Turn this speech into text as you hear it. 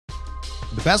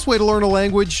The best way to learn a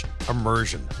language?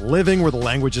 Immersion. Living where the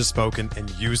language is spoken and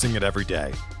using it every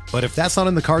day. But if that's not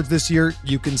in the cards this year,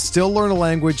 you can still learn a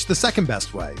language the second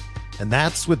best way, and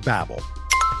that's with Babbel.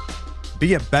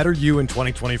 Be a better you in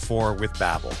 2024 with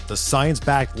Babbel, the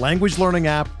science-backed language learning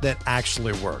app that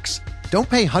actually works. Don't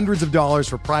pay hundreds of dollars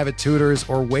for private tutors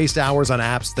or waste hours on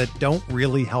apps that don't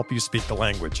really help you speak the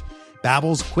language.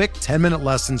 Babbel's quick 10-minute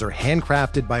lessons are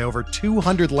handcrafted by over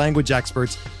 200 language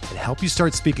experts and help you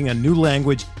start speaking a new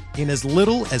language in as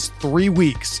little as 3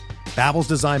 weeks. Babbel's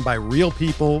designed by real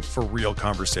people for real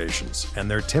conversations,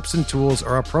 and their tips and tools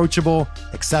are approachable,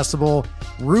 accessible,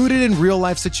 rooted in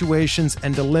real-life situations,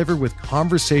 and delivered with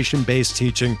conversation-based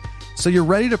teaching, so you're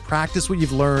ready to practice what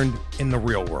you've learned in the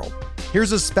real world.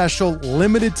 Here's a special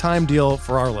limited-time deal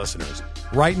for our listeners.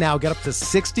 Right now, get up to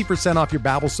 60% off your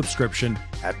Babbel subscription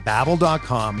at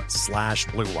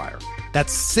babbel.com/Blue Wire.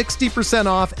 That's 60%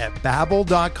 off at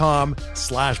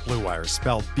babbel.com/Blue Wire,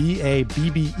 spelled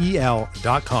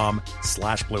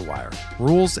BABBEL.com/Blue Wire.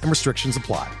 Rules and restrictions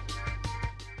apply.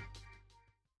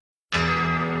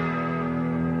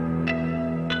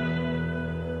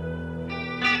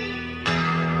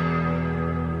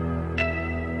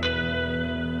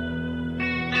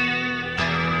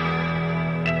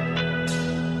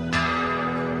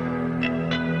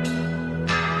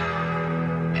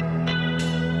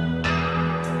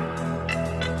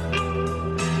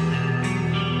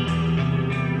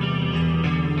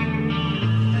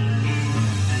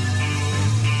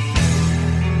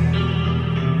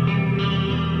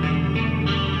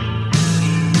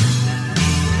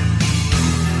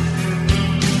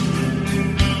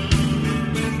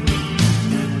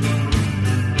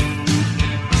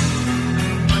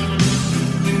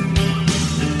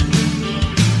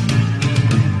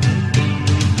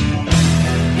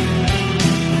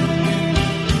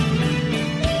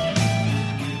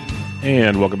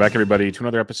 And welcome back, everybody, to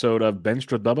another episode of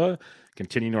Benched with Bubba,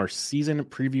 continuing our season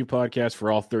preview podcast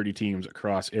for all 30 teams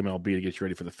across MLB to get you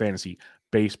ready for the fantasy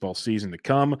baseball season to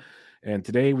come. And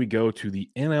today we go to the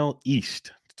NL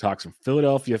East to talk some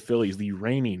Philadelphia Phillies, the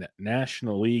reigning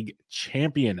National League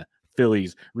champion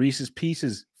Phillies, Reese's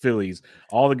Pieces Phillies,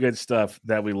 all the good stuff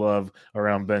that we love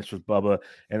around Benched with Bubba.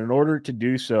 And in order to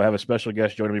do so, I have a special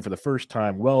guest joining me for the first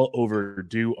time, well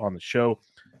overdue on the show.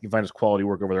 You can find his quality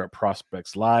work over there at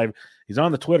Prospects Live. He's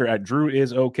on the Twitter at Drew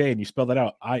is okay, and you spell that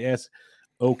out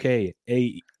ISOKAY.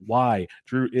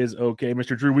 Drew is okay.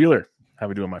 Mr. Drew Wheeler, how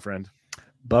we doing, my friend?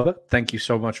 Bubba, thank you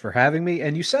so much for having me.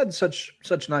 And you said such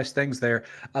nice things there.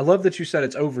 I love that you said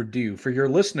it's overdue. For your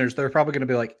listeners, they're probably going to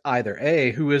be like, either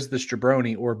A, who is this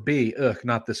jabroni, or B, ugh,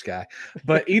 not this guy.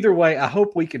 But either way, I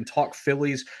hope we can talk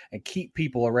Phillies and keep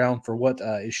people around for what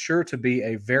is sure to be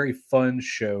a very fun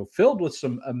show filled with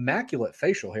some immaculate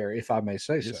facial hair, if I may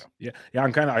say so. Yeah.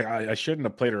 I'm kind of, I shouldn't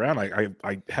have played around. I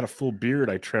had a full beard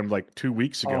I trimmed like 2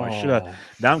 weeks ago. I should have.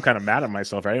 Now I'm kind of mad at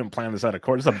myself. I didn't plan this out of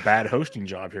court. This is a bad hosting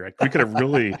job here. We could have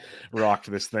really rocked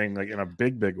this thing like in a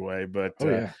big way, but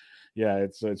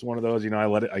it's one of those,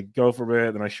 I go for a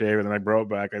bit, then I shave it, then I grow it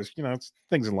back. It's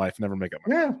things in life never make up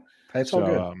my mind. It's all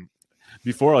good.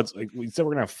 Before we said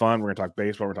we're gonna have fun, we're gonna talk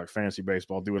baseball, we're gonna talk fantasy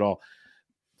baseball, do it all.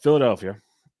 Philadelphia,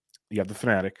 you got the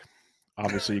Fanatic,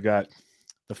 obviously you got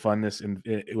the funness in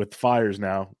with Fires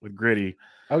now with Gritty.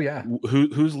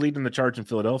 Who's leading the charge in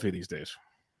Philadelphia these days?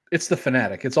 It's the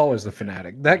Fanatic. It's always the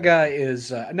Fanatic. That guy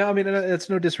is it's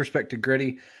no disrespect to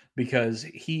Gritty, because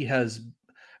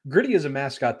Gritty is a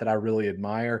mascot that I really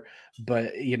admire.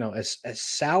 But as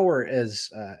sour as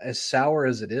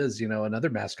it is, another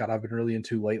mascot I've been really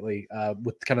into lately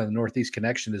with kind of the Northeast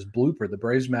connection is Blooper, the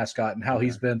Braves mascot, and how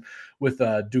he's been with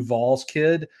Duvall's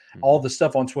kid. All the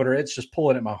stuff on Twitter, it's just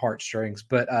pulling at my heartstrings.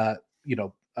 But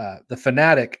the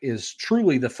Fanatic is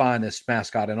truly the finest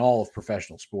mascot in all of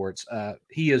professional sports.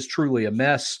 He is truly a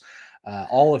mess.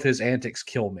 All of his antics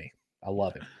kill me. I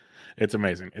love him. It's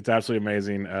amazing. It's absolutely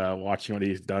amazing watching what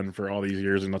he's done for all these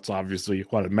years. And that's obviously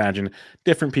what I imagine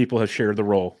different people have shared the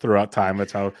role throughout time.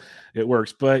 That's how it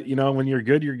works. But, when you're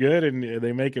good, and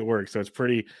they make it work. So it's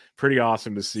pretty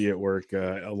awesome to see it work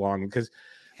along, because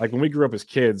like when we grew up as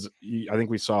kids, I think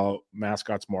we saw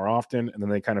mascots more often, and then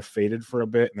they kind of faded for a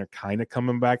bit, and they're kind of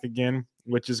coming back again,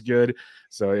 which is good.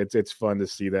 So it's fun to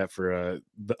see that for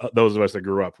those of us that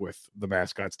grew up with the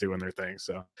mascots doing their thing.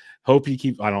 So hope he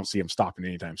keeps. I don't see him stopping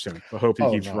anytime soon, but hope he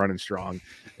keeps running strong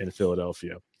in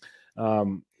Philadelphia.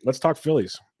 Let's talk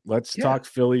Phillies. Let's talk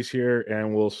Phillies here,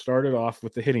 and we'll start it off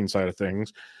with the hitting side of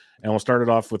things. And we'll start it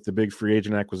off with the big free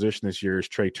agent acquisition this year is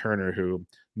Trey Turner, who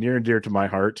near and dear to my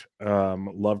heart.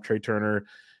 Love Trey Turner.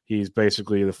 He's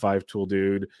basically the 5-tool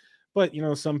dude. But,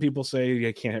 some people say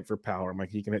he can't hit for power. I'm like,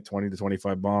 he can hit 20 to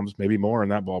 25 bombs, maybe more in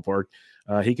that ballpark.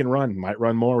 He can run, might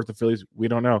run more with the Phillies. We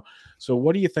don't know. So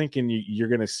what are you thinking you're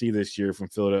going to see this year from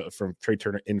Trea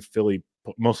Turner in Philly,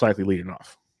 most likely leading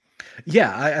off?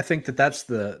 Yeah, I think that's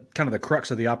the kind of the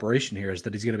crux of the operation here, is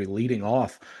that he's going to be leading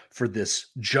off for this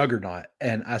juggernaut.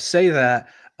 And I say that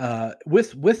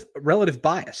with relative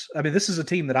bias. I mean, this is a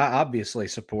team that I obviously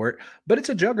support, but it's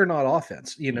a juggernaut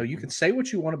offense. You can say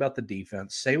what you want about the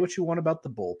defense, say what you want about the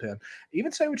bullpen,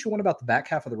 even say what you want about the back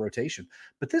half of the rotation,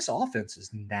 but this offense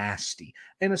is nasty.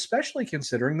 And especially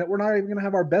considering that we're not even going to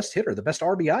have our best hitter, the best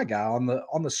RBI guy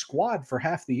on the squad for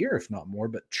half the year, if not more.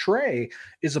 But Trea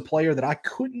is a player that I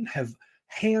couldn't have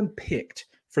handpicked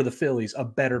for the Phillies a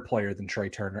better player than Trea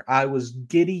Turner. I was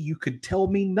giddy. You could tell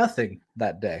me nothing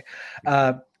that day.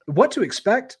 What to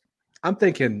expect? I'm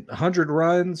thinking 100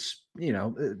 runs,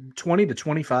 20 to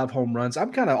 25 home runs.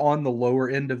 I'm kind of on the lower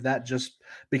end of that just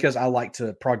because I like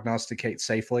to prognosticate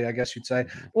safely, I guess you'd say.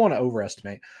 I want to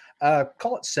overestimate.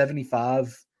 Call it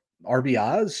 75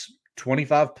 RBIs,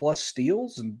 25 plus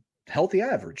steals, and healthy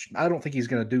average. I don't think he's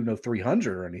going to do no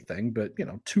 300 or anything, but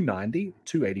 290,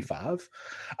 285,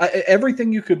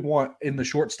 everything you could want in the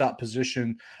shortstop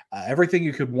position, everything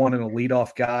you could want in a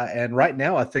leadoff guy. And right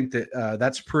now, I think that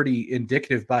that's pretty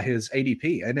indicative by his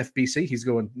ADP. NFBC, he's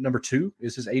going number 2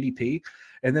 is his ADP.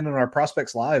 And then in our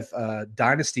Prospects Live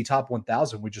Dynasty Top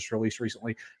 1000 we just released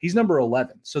recently, he's number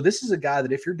 11. So this is a guy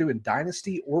that if you're doing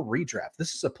Dynasty or redraft,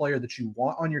 this is a player that you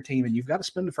want on your team, and you've got to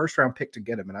spend a first-round pick to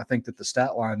get him. And I think that the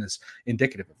stat line is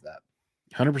indicative of that.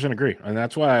 100% agree. And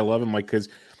that's why I love him, because,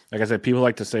 like I said, people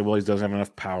like to say, well, he doesn't have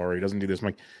enough power, he doesn't do this.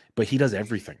 But he does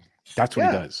everything. That's what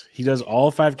he does. He does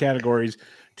all 5 categories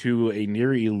to a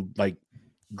near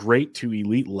great to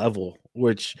elite level,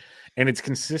 and it's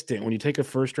consistent. When you take a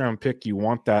first round pick, you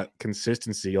want that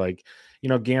consistency.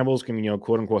 Gambles can,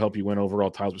 quote unquote, help you win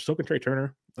overall titles, but so can Trea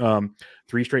Turner.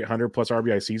 3 straight 100+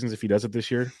 RBI seasons. If he does it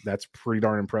this year, that's pretty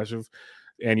darn impressive.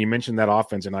 And you mentioned that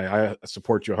offense, and I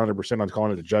support you 100% on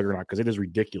calling it a juggernaut, because it is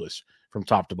ridiculous from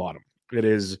top to bottom. It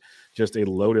is just a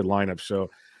loaded lineup. So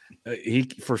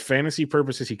for fantasy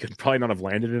purposes, he could probably not have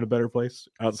landed in a better place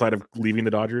outside of leaving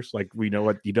the Dodgers. Like, we know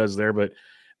what he does there, but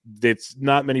it's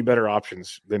not many better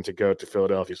options than to go to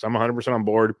Philadelphia. So I'm 100% on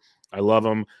board. I love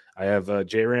him. I have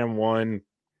J-Ram 1,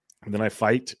 and then I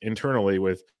fight internally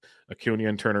with Acuna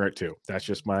and Turner at 2. That's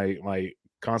just my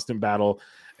constant battle.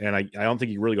 And I don't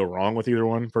think you really go wrong with either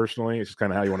one, personally. It's just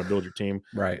kind of how you want to build your team.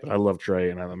 Right. But I love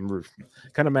Trea, and I'm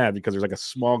kind of mad because there's like a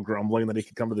small grumbling that he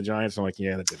could come to the Giants. I'm like,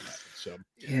 yeah, that didn't happen. So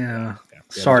yeah.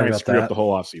 Sorry about that. Up the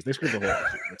whole offseason. They screwed the whole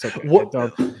offseason. It's okay.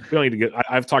 We don't need to get.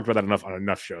 I've talked about that enough on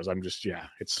enough shows. I'm just,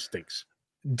 it stinks.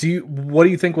 What do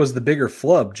you think was the bigger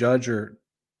flub, Judge or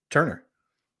Turner?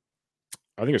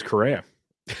 I think it's Correa.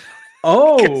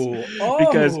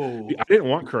 Because I didn't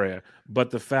want Correa, but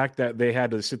the fact that they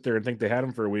had to sit there and think they had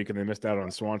him for a week, and they missed out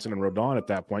on Swanson and Rodon at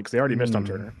that point, because they already missed on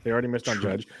Turner, they already missed on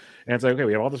Judge, and it's like, okay,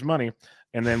 we have all this money,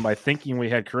 and then by thinking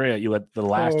we had Correa, you let the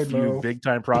last few big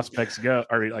time prospects go,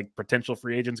 or like potential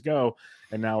free agents go,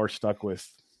 and now we're stuck with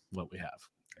what we have.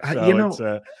 So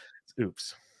it's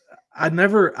oops. I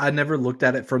never looked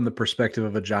at it from the perspective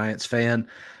of a Giants fan,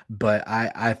 but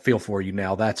I feel for you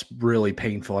now. That's really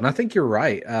painful. And I think you're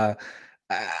right.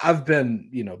 I've been,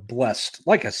 blessed.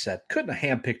 Like I said, couldn't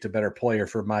have handpicked a better player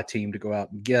for my team to go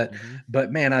out and get. Mm-hmm.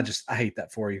 But man, I hate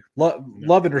that for you.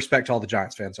 Love and respect to all the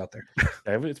Giants fans out there.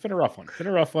 It's been a rough one.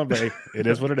 But hey, it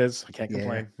is what it is. I can't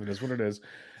complain. It is what it is.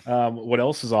 What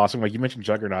else is awesome? Like you mentioned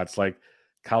juggernauts, like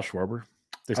Kyle Schwarber.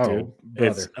 This dude,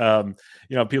 it's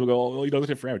people go, well, he doesn't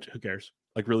hit for average. Who cares?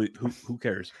 Like, really, who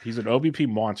cares? He's an OBP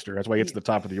monster. That's why he gets to the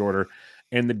top of the order.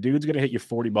 And the dude's gonna hit you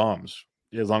 40 bombs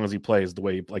as long as he plays the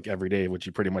way, like, every day, which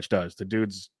he pretty much does. The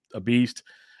dude's a beast.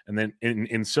 And then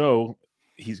and so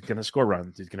he's gonna score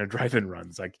runs. He's gonna drive in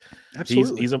runs. Like,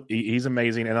 absolutely. He's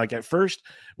amazing. And like at first,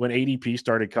 when ADP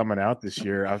started coming out this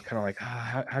year, I was kind of like,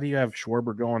 how do you have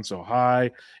Schwarber going so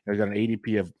high? He's got an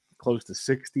ADP of close to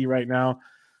 60 right now.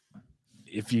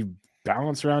 If you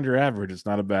balance around your average, it's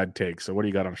not a bad take. So what do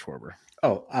you got on Schwarber?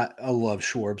 Oh, I love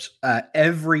Schwarbs.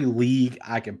 Every league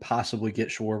I can possibly get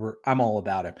Schwarber, I'm all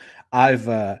about him.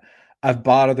 I've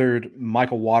bothered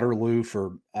Michael Waterloo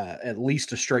for at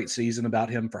least a straight season about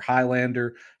him for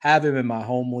Highlander. Have him in my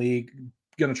home league.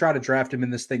 Going to try to draft him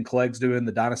in this thing Clegg's doing,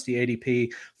 the Dynasty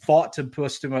ADP. Fought to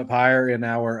push him up higher in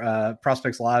our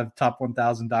Prospects Live Top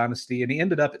 1000 Dynasty, and he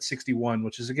ended up at 61,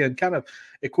 which is, again, kind of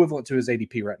equivalent to his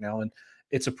ADP right now. And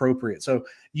it's appropriate. So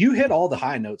you hit all the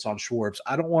high notes on Schwartz.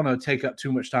 I don't want to take up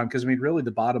too much time because, really the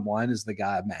bottom line is the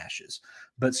guy mashes.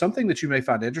 But something that you may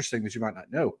find interesting that you might not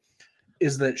know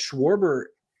is that Schwarber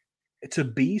to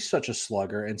be such a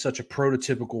slugger and such a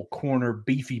prototypical corner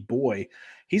beefy boy,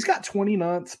 he's got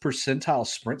 29th percentile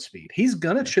sprint speed. He's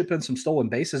gonna chip in some stolen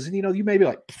bases, and you may be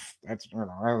like, that's,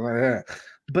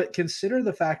 but consider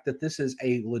the fact that this is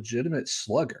a legitimate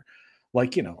slugger,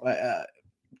 like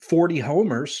 40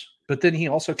 homers, but then he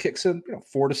also kicks in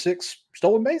 4 to 6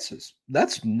 stolen bases.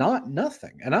 That's not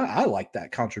nothing, and I like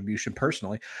that contribution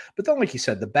personally. But then, like you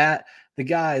said, the bat, the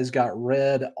guy has got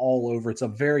red all over. It's a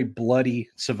very bloody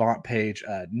Savant page.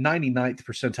 99th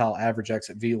percentile average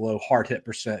exit velo, hard hit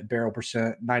percent, barrel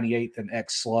percent, 98th in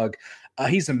X slug.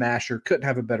 He's a masher. Couldn't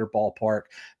have a better ballpark.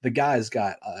 The guy's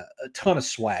got a ton of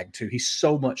swag too. He's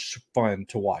so much fun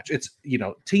to watch. It's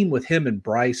team with him and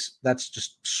Bryce. That's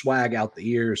just swag out the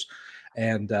ears.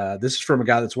 And this is from a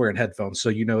guy that's wearing headphones, so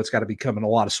it's got to be coming a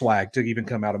lot of swag to even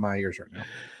come out of my ears right now.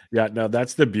 Yeah, no,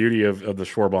 that's the beauty of the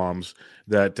Schwarbombs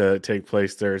that take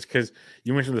place there. Is because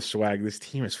you mentioned the swag. This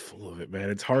team is full of it, man.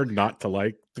 It's hard not to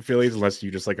like the Phillies unless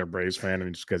you just like a Braves fan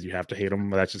and just because you have to hate them.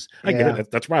 But that's just I get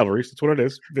it. That's rivalries. That's what it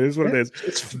is. It is what it is.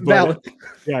 It's valid.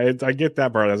 Yeah, I get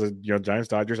that part as a Giants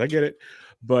Dodgers. I get it,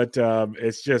 but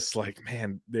it's just like,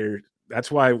 man, that's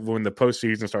why when the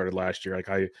postseason started last year,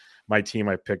 like my team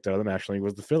I picked out of the National League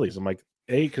was the Phillies. I'm like,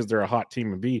 A, because they're a hot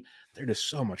team, and B, they're just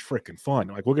so much freaking fun.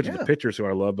 Like, we'll get to the pitchers who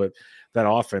I love, but that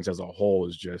offense as a whole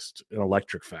is just an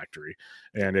electric factory,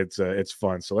 and it's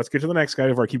fun. So let's get to the next guy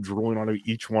before I keep drooling on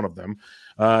each one of them.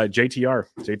 JT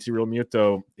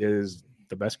Realmuto is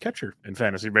the best catcher in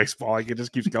fantasy baseball. Like, it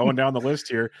just keeps going down the list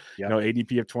here. Yep.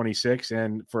 ADP of 26,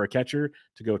 and for a catcher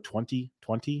to go 20-20,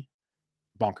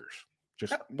 bonkers.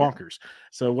 Just bonkers.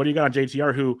 So what do you got on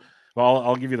JTR? Who? Well,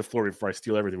 I'll give you the floor before I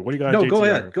steal everything. What do you got on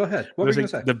JTR? Go ahead. What were you going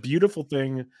to say? The beautiful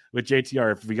thing with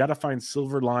JTR, if we got to find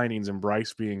silver linings and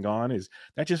Bryce being gone, is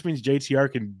that just means JTR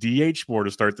can DH more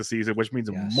to start the season, which means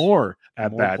more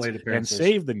at-bats and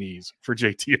save the knees for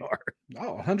JTR.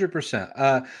 Oh,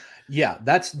 100%.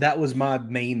 That was my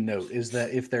main note, is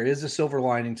that if there is a silver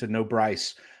lining to no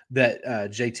Bryce, that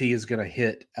JT is going to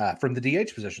hit from the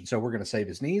DH position. So we're going to save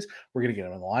his knees. We're going to get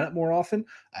him in the lineup more often.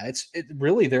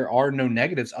 Really, there are no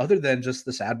negatives other than just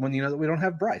the sad one, that we don't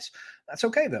have Bryce. That's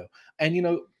okay, though. And,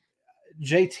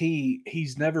 JT,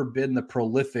 he's never been the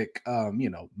prolific,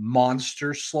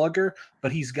 monster slugger,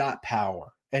 but he's got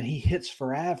power. And he hits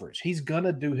for average. He's going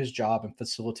to do his job and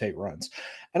facilitate runs.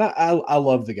 And I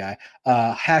love the guy.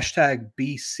 Hashtag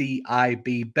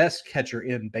BCIB, best catcher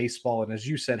in baseball. And as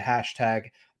you said, hashtag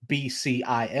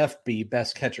BCIFB,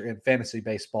 best catcher in fantasy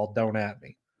baseball. Don't at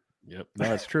me. Yep. No,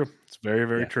 that's true. It's very,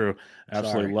 very true.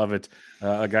 Absolutely love it.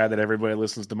 A guy that everybody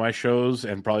listens to my shows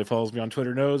and probably follows me on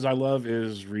Twitter knows I love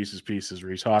is Reese's Pieces,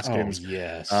 Rhys Hoskins. Oh,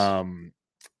 yes.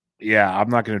 Yeah, I'm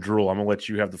not going to drool. I'm going to let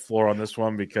you have the floor on this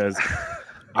one because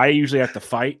I usually have to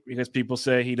fight because people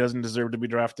say he doesn't deserve to be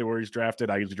drafted where he's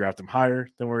drafted. I usually draft him higher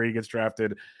than where he gets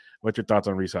drafted. What's your thoughts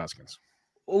on Rhys Hoskins?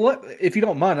 Well, if you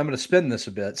don't mind, I'm going to spin this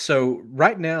a bit. So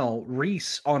right now,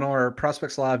 Reese on our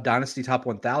Prospects Live Dynasty Top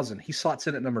 1000, he slots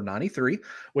in at number 93,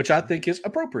 which I think is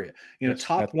appropriate.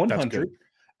 Top 100.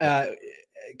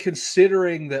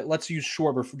 Considering that, let's use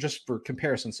Schwarber just for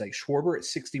comparison's sake. Schwarber at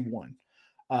 61.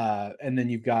 And then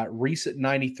you've got Reese at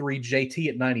 93, JT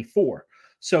at 94.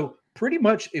 So pretty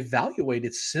much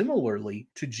evaluated similarly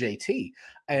to JT.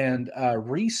 And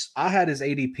Reese, I had his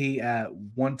ADP at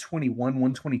 121,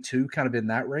 122, kind of in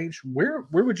that range. Where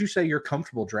would you say you're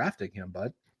comfortable drafting him,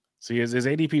 bud? See, his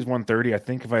ADP is 130. I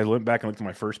think if I went back and looked at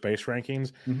my first base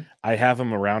rankings, I have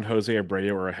him around Jose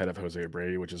Abreu or ahead of Jose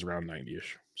Abreu, which is around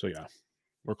 90-ish. So, yeah,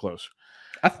 we're close.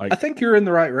 I think you're in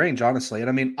the right range, honestly. And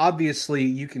I mean, obviously,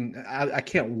 you can. I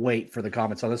can't wait for the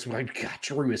comments on this. Like, God,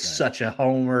 Drew is such a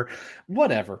homer.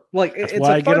 Whatever. Like, that's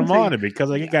why I get him on it,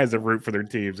 because I get guys that root for their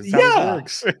teams. It's how it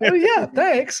works.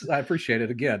 Thanks. I appreciate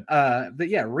it again. But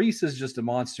yeah, Reese is just a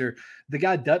monster. The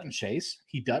guy doesn't chase.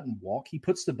 He doesn't walk. He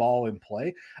puts the ball in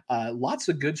play. Lots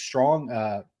of good,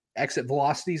 strong exit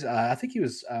velocities. I think he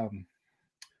was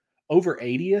over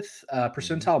 80th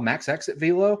percentile max exit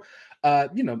velo.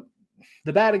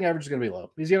 The batting average is going to be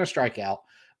low. He's going to strike out.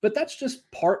 But that's just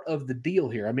part of the deal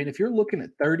here. I mean, if you're looking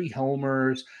at 30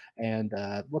 homers and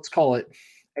let's call it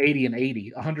 80 and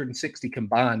 80, 160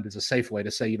 combined is a safe way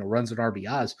to say, runs and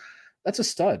RBIs, that's a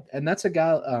stud. And that's a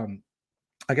guy,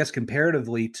 I guess,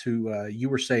 comparatively to you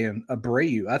were saying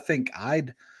Abreu, I think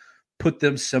I'd put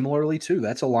them similarly too.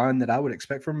 That's a line that I would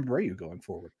expect from Abreu going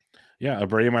forward. Yeah,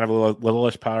 Abreu might have a little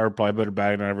less power, probably better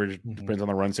batting average. Depends on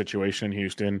the run situation in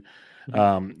Houston.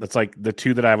 That's like the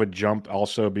two that I would jump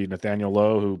also be Nathaniel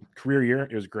Lowe, who career year,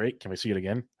 it was great. Can we see it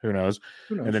again? Who knows?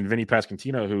 And then Vinny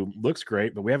Pasquantino, who looks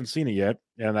great, but we haven't seen it yet.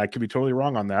 And I could be totally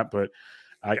wrong on that, but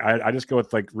I just go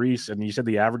with like Reese, and you said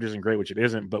the average isn't great, which it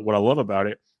isn't. But what I love about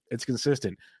it, it's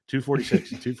consistent. 246,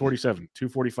 247,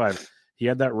 245. He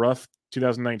had that rough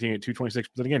 2019 at 226,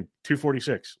 but then again,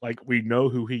 246. Like, we know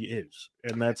who he is.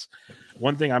 And that's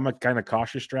one thing. I'm a kind of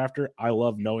cautious drafter. I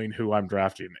love knowing who I'm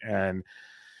drafting. And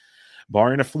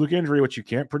barring a fluke injury, which you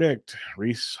can't predict,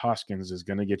 Reese Hoskins is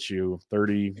going to get you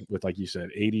 30 with, like you said,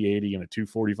 80, and a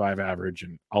 245 average.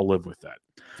 And I'll live with that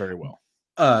very well.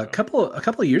 A couple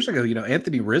of years ago,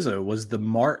 Anthony Rizzo was the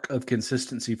mark of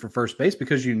consistency for first base,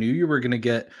 because you knew you were going to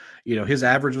get, his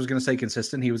average was going to stay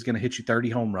consistent. He was going to hit you 30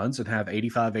 home runs and have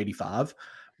 85.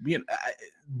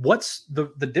 What's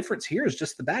the difference here is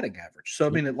just the batting average. So, I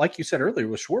mean, like you said earlier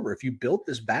with Schwarber, if you built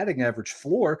this batting average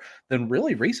floor, then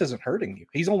really Reese isn't hurting you.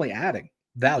 He's only adding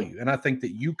value. And I think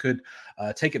that you could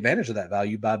take advantage of that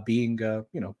value by being, a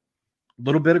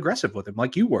little bit aggressive with him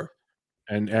like you were.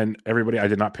 And everybody, I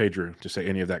did not pay Drew to say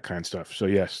any of that kind of stuff. So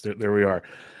yes, there we are.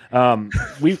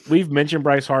 We've mentioned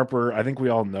Bryce Harper. I think we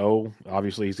all know,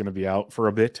 obviously, he's going to be out for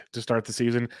a bit to start the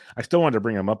season. I still wanted to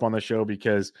bring him up on the show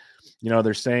because,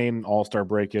 they're saying All-Star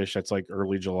breakish. That's like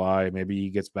early July. Maybe he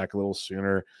gets back a little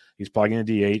sooner. He's probably going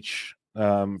to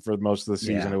DH for most of the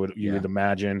season. You would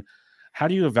imagine. How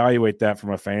do you evaluate that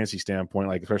from a fantasy standpoint,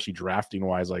 like especially drafting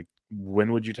wise? Like,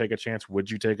 when would you take a chance? Would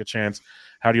you take a chance?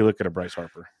 How do you look at a Bryce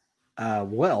Harper?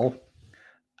 Well,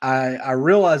 I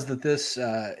realized that this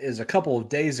is a couple of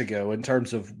days ago in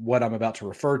terms of what I'm about to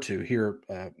refer to here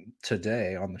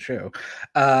today on the show.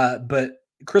 But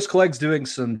Chris Clegg's doing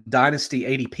some Dynasty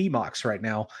ADP mocks right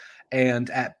now.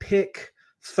 And at pick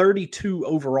 32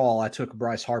 overall, I took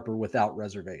Bryce Harper without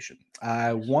reservation.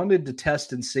 I wanted to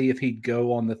test and see if he'd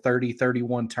go on the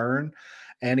 30-31 turn,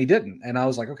 and he didn't. And I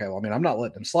was like, okay, well, I mean, I'm not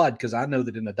letting him slide, because I know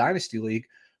that in a Dynasty league,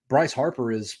 Bryce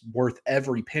Harper is worth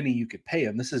every penny you could pay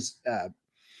him. This is,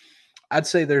 I'd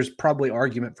say there's probably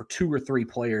argument for 2 or 3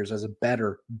 players as a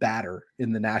better batter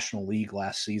in the National League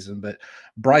last season, but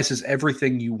Bryce is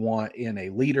everything you want in a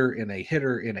leader, in a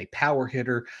hitter, in a power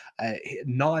hitter,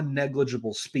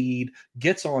 non-negligible speed,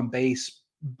 gets on base,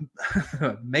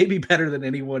 maybe better than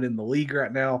anyone in the league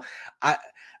right now.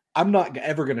 I'm not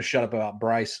ever going to shut up about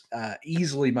Bryce.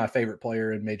 Easily my favorite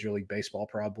player in Major League Baseball,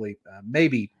 probably.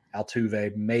 Maybe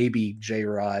Altuve, maybe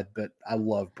J-Rod, but I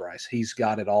love Bryce. He's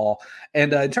got it all.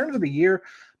 And in terms of the year,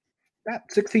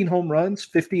 16 home runs,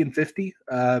 50 and 50,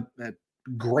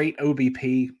 great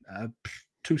OBP,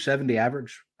 270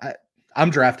 average. I'm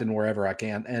drafting wherever I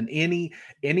can, and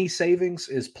any savings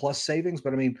is plus savings.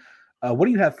 But I mean, what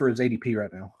do you have for his ADP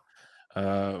right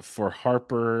now? For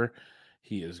Harper,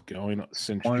 he is going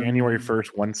since January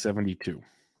 1st, 172.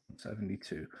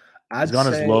 72. He's gone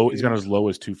as low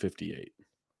as 258.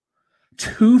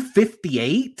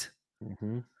 258?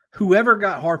 Mm-hmm. Whoever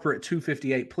got Harper at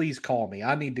 258, please call me.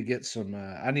 I need to get some.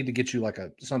 I need to get you like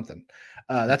something.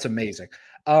 That's amazing.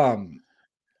 I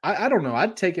don't know.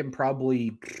 I'd take him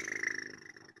probably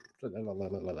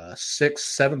 6th,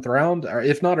 7th round, or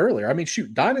if not earlier. I mean,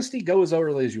 shoot, Dynasty, go as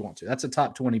early as you want to. That's a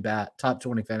top 20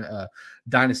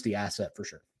 Dynasty asset for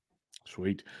sure.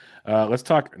 Sweet. Let's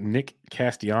talk Nick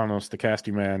Castellanos, the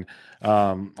Casty man.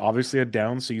 Obviously a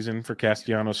down season for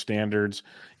Castellanos standards.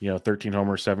 13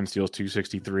 homers, 7 steals,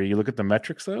 263. You look at the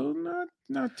metrics though,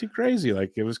 not too crazy.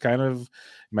 Like, it was kind of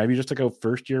maybe just like a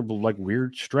first year like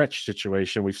weird stretch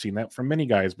situation. We've seen that from many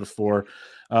guys before.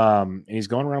 And he's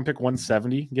going around pick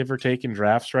 170, give or take, in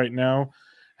drafts right now.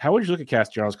 How would you look at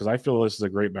Castellanos? Because I feel this is a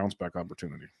great bounce back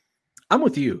opportunity. I'm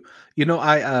with you.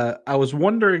 I was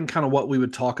wondering kind of what we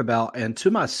would talk about, and to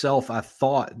myself, I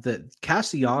thought that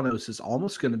Castellanos is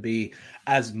almost going to be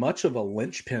as much of a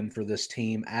linchpin for this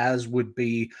team as would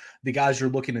be the guys you're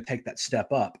looking to take that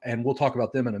step up, and we'll talk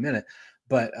about them in a minute.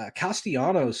 But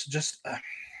Castellanos, just a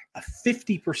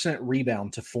 50%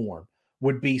 rebound to form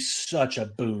would be such a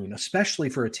boon, especially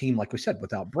for a team, like we said,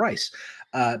 without Bryce.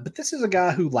 But this is a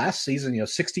guy who last season,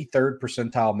 63rd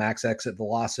percentile max exit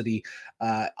velocity,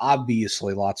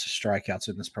 obviously lots of strikeouts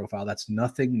in this profile. That's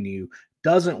nothing new.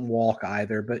 Doesn't walk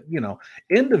either. But,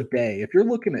 end of day, if you're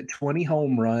looking at 20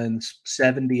 home runs,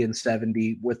 70 and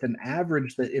 70 with an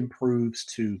average that improves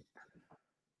to,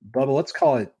 Bubba, let's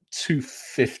call it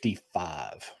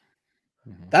 255.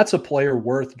 That's a player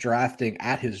worth drafting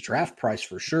at his draft price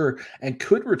for sure, and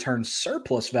could return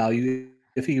surplus value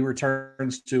if he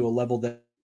returns to a level that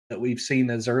we've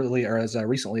seen as early or as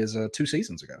recently as 2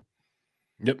 seasons ago.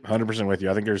 Yep, 100% with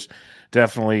you. I think there's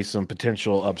definitely some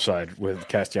potential upside with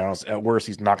Castellanos. At worst,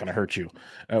 he's not going to hurt you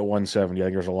at 170. I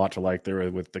think there's a lot to like there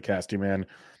with the Casty man.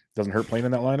 Doesn't hurt playing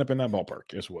in that lineup in that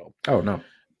ballpark as well. Oh, no.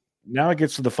 Now it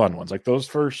gets to the fun ones. Like those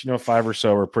first, 5 or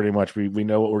so are pretty much we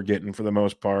know what we're getting for the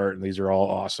most part, and these are all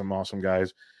awesome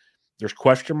guys. there's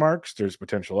question marks, there's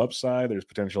potential upside, there's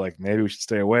potential like maybe we should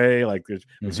stay away. Like we've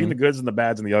seen the goods and the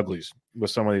bads and the uglies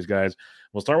with some of these guys.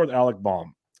 We'll start with Alec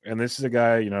Bohm. And this is a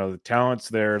guy, you know, the talent's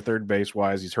there, third base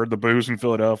wise. He's heard the boos in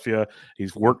Philadelphia.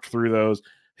 He's worked through those,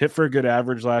 hit for a good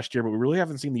average last year, but we really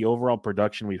haven't seen the overall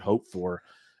production we'd hoped for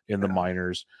in the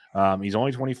minors. He's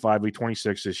only 25, he's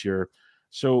 26 this year.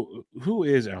 So who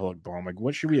is Alec Bohm? Like,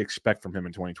 what should we expect from him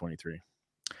in 2023?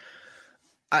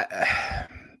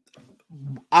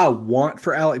 I want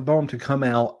for Alec Bohm to come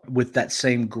out with that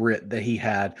same grit that he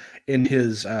had in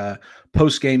his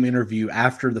post-game interview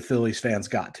after the Phillies fans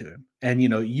got to him. And, you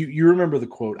know, you remember the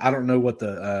quote. I don't know what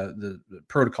the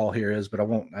protocol here is, but I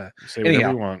won't say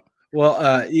whatever you want. Well,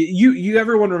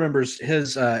 everyone remembers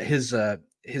his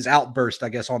outburst, I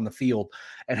guess, on the field,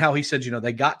 and how he said, you know,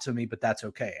 they got to me, but that's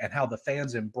okay. And how the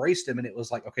fans embraced him. And it was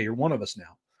like, okay, you're one of us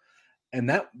now. And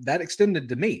that extended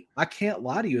to me. I can't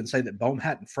lie to you and say that Bohm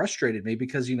hadn't frustrated me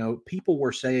because, you know, people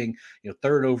were saying, you know,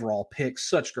 third overall pick,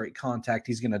 such great contact.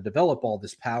 He's going to develop all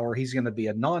this power. He's going to be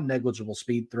a non-negligible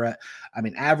speed threat. I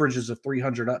mean, averages of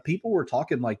 300 up. People were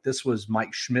talking like this was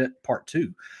Mike Schmidt part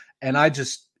 2. And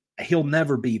he'll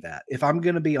never be that. If I'm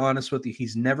going to be honest with you,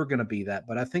 he's never going to be that.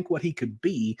 But I think what he could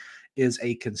be is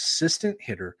a consistent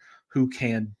hitter who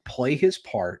can play his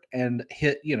part and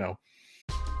hit, you know.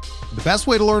 The best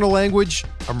way to learn a language?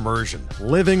 Immersion.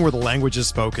 Living where the language is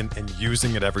spoken and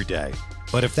using it every day.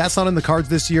 But if that's not in the cards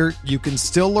this year, you can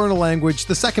still learn a language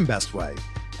the second best way.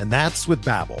 And that's with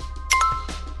Babbel.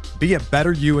 Be a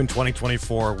better you in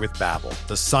 2024 with Babbel,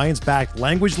 the science-backed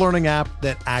language learning app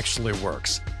that actually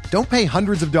works. Don't pay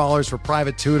hundreds of dollars for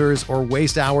private tutors or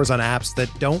waste hours on apps that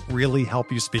don't really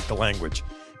help you speak the language.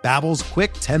 Babbel's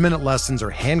quick 10-minute lessons are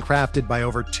handcrafted by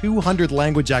over 200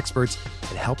 language experts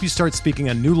that help you start speaking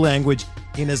a new language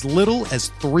in as little as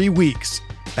 3 weeks.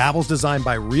 Babbel's designed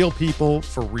by real people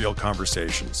for real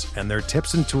conversations, and their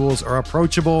tips and tools are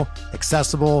approachable,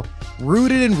 accessible,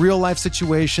 rooted in real-life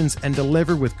situations, and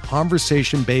delivered with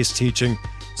conversation-based teaching,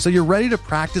 so you're ready to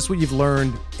practice what you've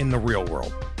learned in the real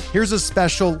world. Here's a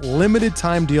special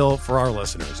limited-time deal for our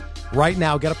listeners. Right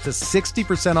now, get up to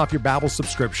 60% off your Babbel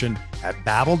subscription at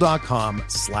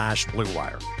babbel.com/Blue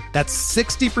Wire. That's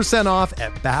 60% off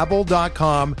at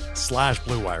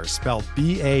babbel.com/Blue Wire, spelled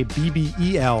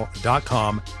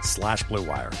BABBEL.com/Blue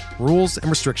Wire. Rules and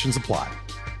restrictions apply.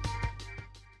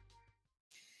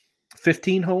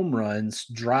 15 home runs,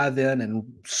 drive in and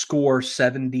score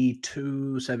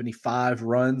 72, 75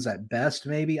 runs at best,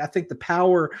 maybe. I think the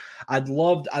power, I'd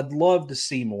love to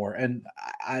see more. And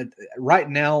I right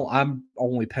now, I'm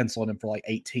only penciling him for like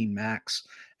 18 max.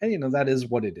 And, you know, that is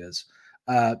what it is.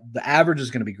 The average is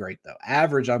going to be great, though.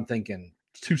 Average, I'm thinking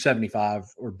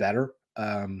 275 or better.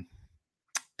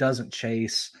 Doesn't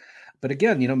chase. But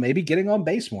again, you know, maybe getting on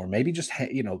base more. Maybe just,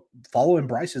 you know, following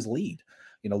Bryce's lead.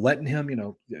 You know, letting him, you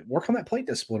know, work on that plate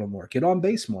discipline more, get on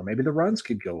base more. Maybe the runs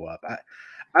could go up.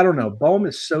 I don't know. Bohm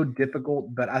is so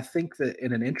difficult, but I think that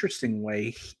in an interesting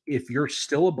way, if you're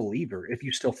still a believer, if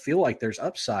you still feel like there's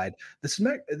upside, this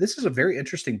is a very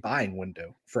interesting buying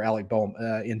window for Alec Bohm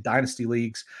in dynasty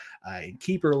leagues, in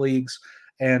keeper leagues,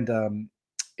 and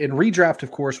in redraft, of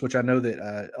course, which I know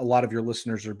that a lot of your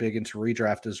listeners are big into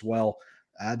redraft as well.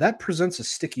 That presents a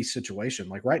sticky situation.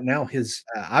 Like right now,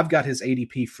 I've got his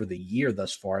ADP for the year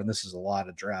thus far, and this is a lot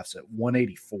of drafts at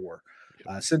 184.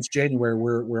 Since January,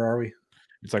 where are we?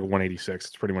 It's like 186.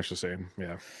 It's pretty much the same.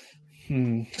 Yeah.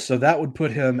 So that would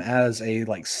put him as a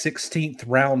like 16th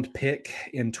round pick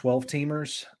in 12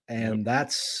 teamers, and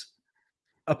that's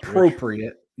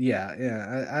appropriate.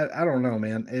 Yeah. I don't know,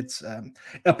 man. It's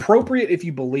appropriate if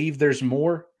you believe there's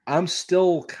more. I'm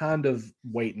still kind of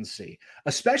wait and see,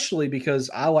 especially because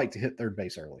I like to hit third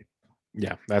base early.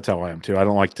 Yeah, that's how I am too. I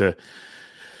don't like to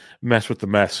mess with the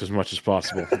mess as much as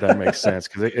possible, if that makes sense.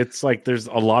 Because it's like there's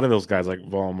a lot of those guys like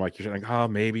Bohm, like you're like, oh,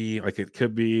 maybe, like it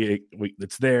could be,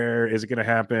 it's there. Is it going to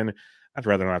happen? I'd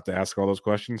rather not have to ask all those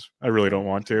questions. I really don't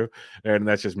want to. And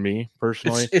that's just me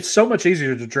personally. It's so much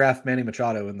easier to draft Manny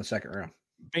Machado in the second round.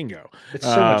 Bingo. It's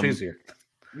so much easier.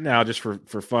 Now, just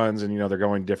for funds, and you know they're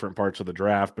going different parts of the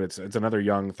draft, but it's another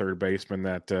young third baseman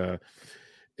that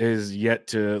is yet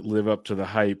to live up to the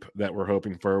hype that we're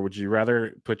hoping for. Would you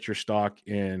rather put your stock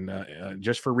in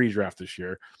just for redraft this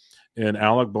year in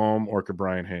Alec Bohm or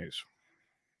Ke'Bryan Hayes?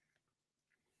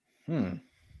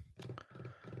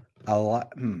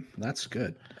 That's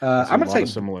good. I'm going to take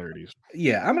similarities.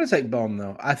 Yeah, I'm going to take Bohm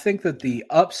though. I think that the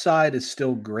upside is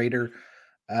still greater.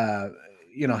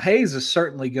 You know, Hayes is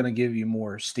certainly going to give you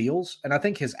more steals, and I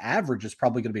think his average is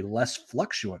probably going to be less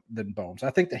fluctuant than Bohm's. I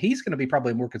think that he's going to be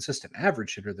probably a more consistent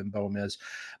average hitter than Bohm is,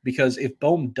 because if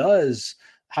Bohm does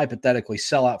hypothetically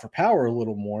sell out for power a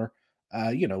little more,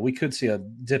 we could see a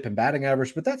dip in batting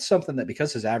average, but that's something that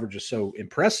because his average is so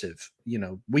impressive,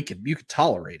 you could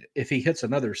tolerate it. If he hits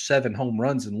another 7 home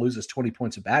runs and loses 20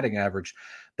 points of batting average,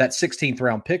 that 16th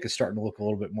round pick is starting to look a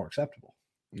little bit more acceptable.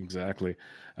 Exactly.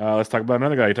 Let's talk about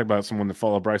another guy. You talk about someone that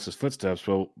followed Bryce's footsteps.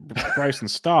 Well, Bryson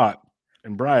Stott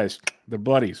and Bryce, they're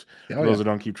buddies. Those that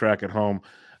don't keep track at home.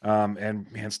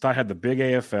 And man, Stott had the big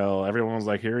AFL. Everyone was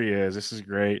like, here he is. This is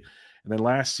great. And then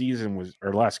last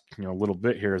little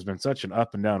bit here has been such an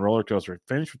up and down roller coaster.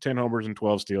 Finished with 10 homers and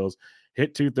 12 steals,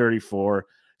 hit 234.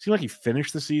 Seemed like he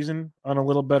finished the season on a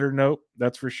little better note,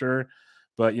 that's for sure.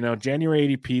 But, January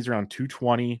ADP is around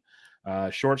 220.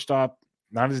 Shortstop,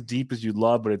 not as deep as you'd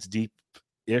love, but it's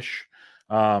deep-ish.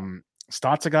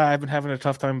 Stott's a guy I've been having a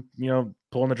tough time,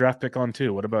 pulling the draft pick on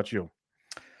too. What about you?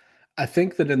 I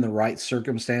think that in the right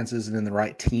circumstances and in the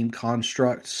right team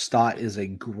construct, Stott is a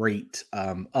great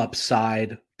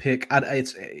upside pick. I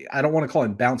don't want to call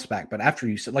him bounce back, but after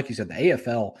you said, the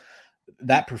AFL,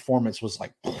 that performance was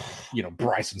like,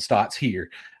 Bryson Stott's here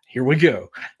we go.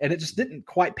 And it just didn't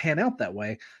quite pan out that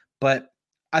way. But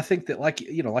I think that like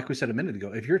we said a minute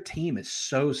ago, if your team is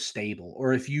so stable,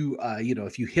 or if you,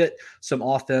 if you hit some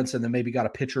offense and then maybe got a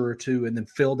pitcher or two and then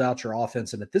filled out your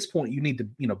offense, and at this point you need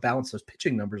to, balance those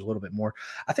pitching numbers a little bit more.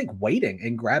 I think waiting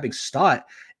and grabbing Stott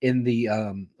in the,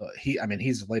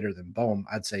 he's later than Bohm.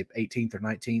 I'd say 18th or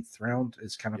 19th round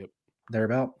is kind of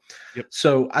thereabout. Yep.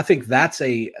 So I think that's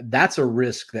a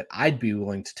risk that I'd be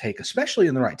willing to take, especially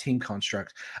in the right team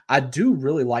construct. I do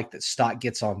really like that Stott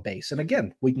gets on base. And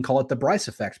again, we can call it the Bryce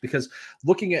effect, because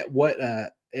looking at what,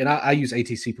 and I use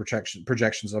ATC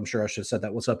projections. I'm sure I should have said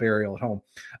that. What's up, Ariel at home?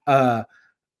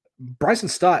 Bryson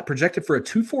Stott projected for a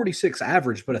 246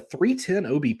 average, but a 310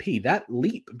 OBP. That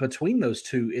leap between those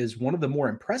two is one of the more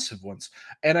impressive ones.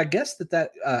 And I guess that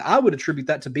I would attribute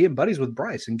that to being buddies with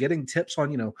Bryce and getting tips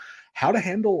on, how to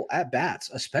handle at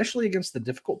bats, especially against the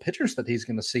difficult pitchers that he's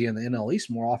going to see in the NL East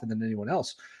more often than anyone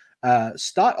else.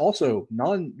 Stott also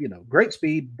great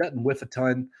speed, doesn't whiff a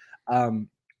ton.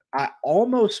 I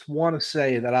almost want to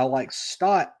say that I like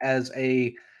Stott as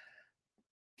this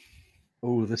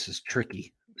is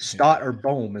tricky. Stott or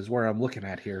Bohm is where I'm looking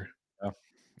at here.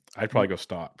 I'd probably go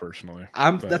Stott personally.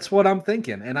 That's what I'm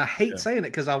thinking. And I hate saying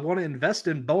it because I want to invest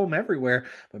in Bohm everywhere,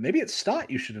 but maybe it's Stott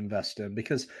you should invest in,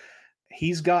 because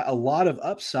he's got a lot of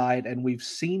upside and we've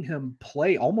seen him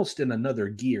play almost in another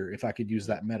gear, if I could use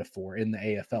that metaphor, in the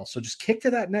AFL. So just kick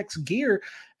to that next gear,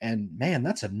 and man,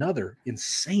 that's another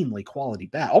insanely quality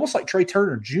bat. Almost like Trey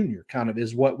Turner Jr. kind of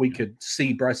is what we could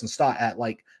see Bryson Stott at,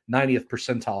 like 90th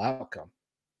percentile outcome.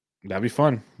 That'd be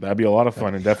fun. That'd be a lot of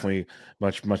fun, and definitely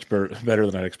much, much better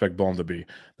than I'd expect Bohm to be.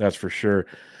 That's for sure.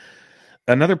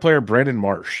 Another player, Brandon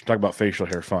Marsh. Talk about facial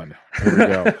hair fun. Here we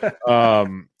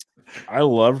go. I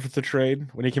loved the trade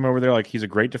when he came over there. Like, he's a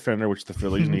great defender, which the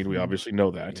Phillies need. We obviously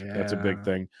know that. Yeah. That's a big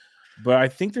thing. But I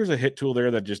think there's a hit tool there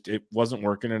that it wasn't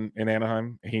working in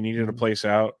Anaheim. He needed a place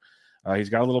out. He's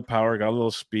got a little power, got a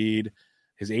little speed.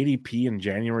 His ADP in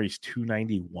January is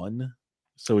 291,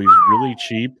 so he's really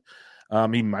cheap.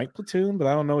 He might platoon, but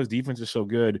I don't know. His defense is so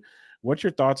good. What's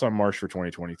your thoughts on Marsh for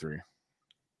 2023?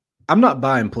 I'm not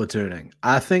buying platooning.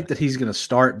 I think that he's going to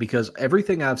start because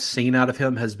everything I've seen out of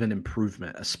him has been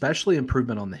improvement, especially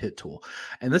improvement on the hit tool.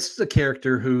 And this is a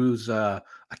character who's a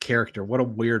character. What a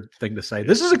weird thing to say.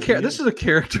 This is a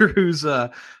character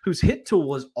whose hit tool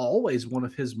was always one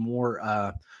of his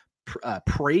more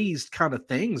praised kind of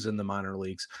things in the minor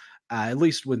leagues. At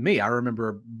least with me, I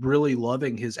remember really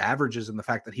loving his averages and the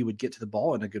fact that he would get to the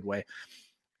ball in a good way.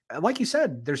 Like you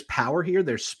said, there's power here,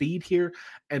 there's speed here,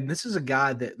 and this is a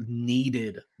guy that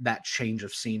needed that change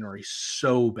of scenery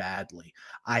so badly.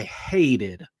 I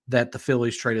hated that the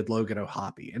Phillies traded Logan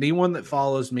O'Hoppe. Anyone that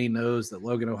follows me knows that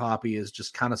Logan O'Hoppe is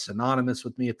just kind of synonymous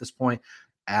with me at this point.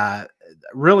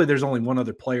 Really, there's only one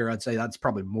other player I'd say that's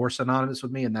probably more synonymous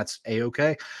with me, and that's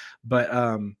A-OK.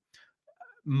 But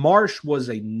Marsh was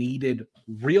a needed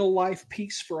real-life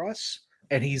piece for us,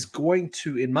 and he's going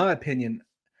to, in my opinion,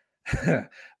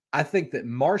 I think that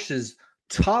Marsh's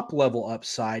top level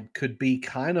upside could be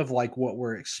kind of like what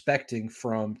we're expecting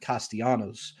from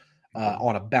Castellanos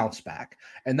on a bounce back.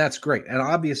 And that's great. And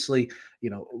obviously,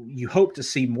 you hope to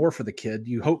see more for the kid.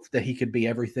 You hope that he could be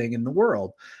everything in the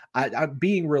world. I'm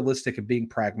being realistic and being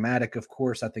pragmatic. Of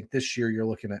course, I think this year you're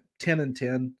looking at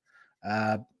 10-10,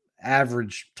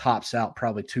 average tops out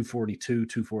probably 242,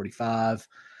 245.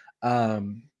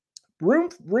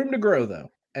 Room to grow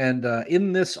though. And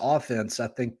in this offense, I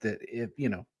think that if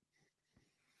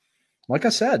like I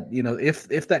said,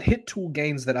 if that hit tool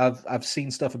gains that I've seen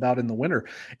stuff about in the winter,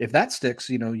 if that sticks,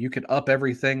 you could up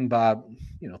everything by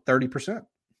 30%.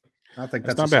 I think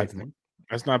that's not a bad. safe thing.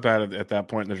 That's not bad at that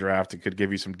point in the draft. It could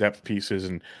give you some depth pieces,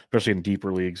 and especially in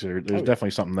deeper leagues, there's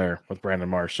definitely something there with Brandon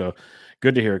Marsh. So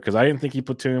good to hear, because I didn't think he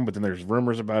platooned, but then there's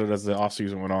rumors about it as the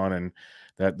offseason went on, and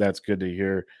that's good to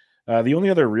hear. The only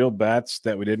other real bats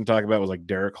that we didn't talk about was like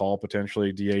Derek Hall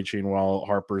potentially DHing while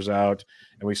Harper's out,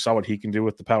 and we saw what he can do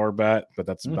with the power bat, but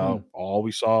that's about all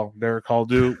we saw Derek Hall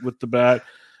do with the bat.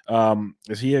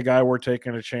 Is he a guy we're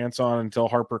taking a chance on until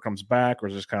Harper comes back, or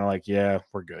is it just kind of like, yeah,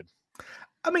 we're good?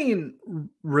 I mean,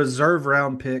 reserve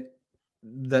round pick,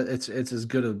 that it's as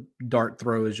good a dart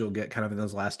throw as you'll get kind of in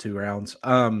those last 2 rounds.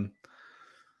 I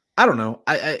don't know.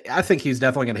 I think he's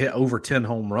definitely going to hit over 10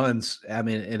 home runs. I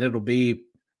mean, and it'll be,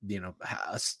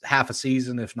 half a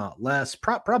season, if not less,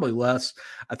 probably less.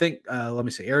 I think, let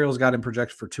me see, Ariel's got him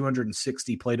projected for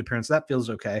 260 plate appearances. That feels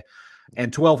okay.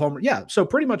 And 12 home. Yeah. So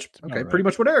pretty much, okay. Right. Pretty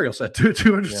much what Ariel said,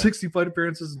 260 plate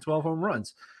appearances and 12 home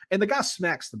runs. And the guy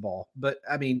smacks the ball, but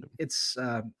I mean, it's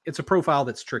a profile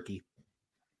that's tricky.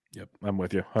 Yep, I'm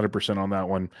with you 100% on that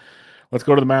one. Let's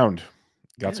go to the mound.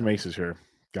 Got some aces here.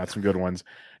 Got some good ones.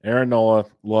 Aaron Nola,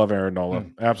 love Aaron Nola.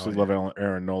 Absolutely love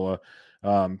Aaron Nola.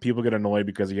 People get annoyed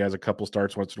because he has a couple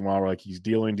starts once in a while where like he's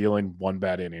dealing one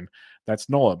bad inning. That's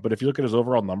Nola. But if you look at his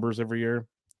overall numbers every year,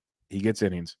 he gets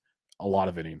innings. A lot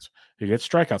of innings. He gets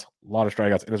strikeouts, a lot of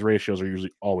strikeouts, and his ratios are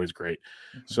usually always great.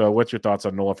 So what's your thoughts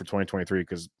on Nola for 2023?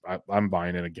 Because I'm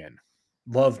buying it again.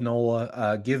 Love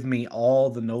Nola. Give me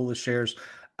all the Nola shares.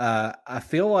 I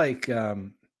feel like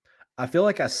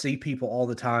I see people all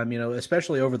the time,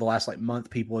 especially over the last month,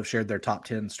 people have shared their top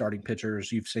 10 starting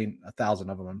pitchers. You've seen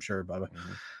 1,000 of them, I'm sure, Bubba.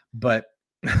 But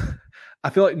I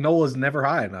feel like Nola's never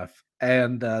high enough.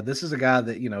 And this is a guy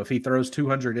that, if he throws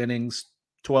 200 innings,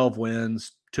 12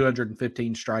 wins,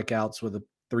 215 strikeouts with a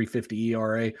 3.50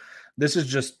 ERA. This is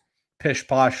just pish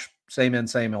posh, same in,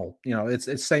 same old.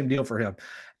 It's same deal for him.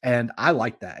 And I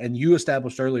like that. And you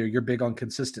established earlier, you're big on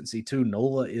consistency too.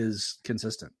 Nola is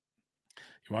consistent.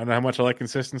 You want to know how much I like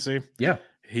consistency? Yeah.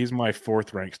 He's my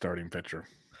 4th ranked starting pitcher.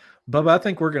 Bubba, I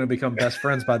think we're going to become best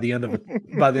friends by the end of the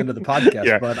podcast.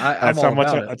 Yeah, but that's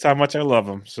how much I love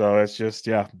him. So it's just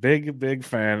big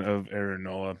fan of Aaron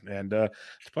Nola, and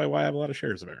that's probably why I have a lot of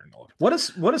shares of Aaron Nola. What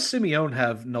does Simeone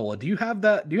have? Nola, do you have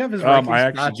that? Do you have his rankings? I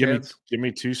actually give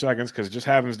me 2 seconds because it just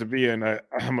happens to be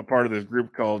I'm a part of this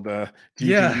group called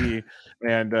GTE,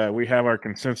 and we have our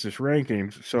consensus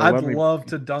rankings. So I'd love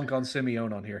to dunk on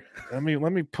Simeone on here. Let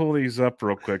me pull these up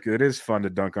real quick. It is fun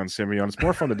to dunk on Simeone. It's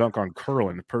more fun to dunk on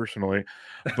Curlin personally,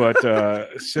 but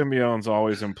Simeone's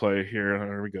always in play here.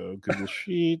 There we go. Google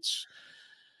Sheets.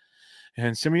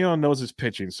 And Simeone knows his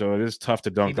pitching, so it is tough to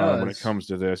dunk on him when it comes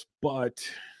to this. But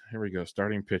here we go.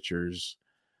 Starting pitchers.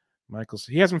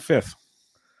 He has him 5th.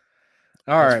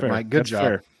 All right, Mike. Good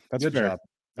job. That's fair.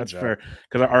 That's fair.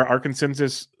 Because our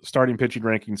consensus starting pitching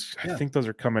rankings, I think those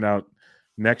are coming out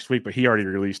next week, but he already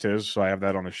released his, so I have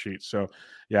that on the sheet. So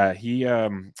yeah, he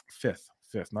 5th.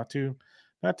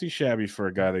 Not too shabby for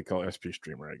a guy they call SP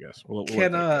Streamer, I guess.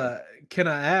 Can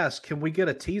I ask, can we get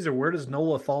a teaser? Where does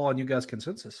Nola fall on you guys'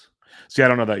 consensus? See, I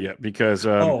don't know that yet because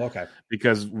okay.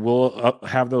 Because we'll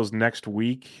have those next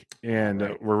week,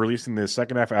 and we're releasing the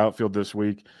second half outfield this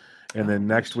week, and then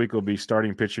next week will be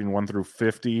starting pitching 1 through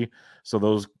 50. So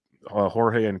those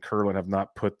Jorge and Curlin have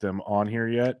not put them on here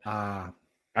yet.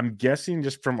 I'm guessing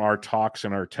just from our talks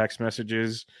and our text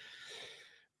messages,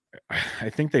 I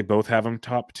think they both have him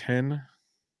top 10.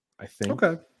 I think.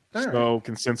 Okay. So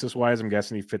consensus wise, I'm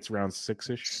guessing he fits around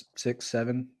 6-ish. 6,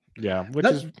 7. Yeah, which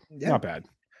is not bad.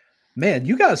 Man,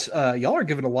 you guys, y'all are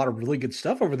giving a lot of really good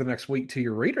stuff over the next week to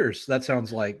your readers. That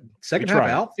sounds like second half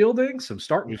outfielding, some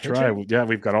starting pitching. We try. Yeah,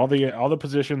 we've got all the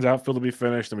positions outfield to be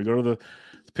finished. Then we go to the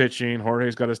pitching.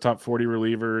 Jorge's got his top 40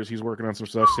 relievers. He's working on some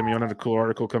stuff. Simeone had a cool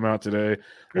article come out today.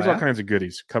 There's all kinds of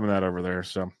goodies coming out over there.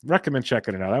 So recommend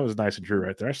checking it out. That was nice and true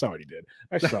right there. I saw what he did.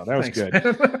 I saw that was good.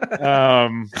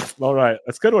 All right,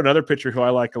 let's go to another pitcher who I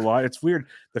like a lot. It's weird.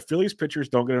 The Phillies pitchers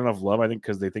don't get enough love, I think,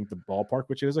 because they think the ballpark,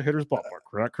 which is a hitter's ballpark.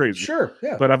 We're not crazy. Sure,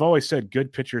 yeah. But I've always said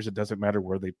good pitchers, it doesn't matter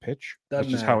where they pitch. That's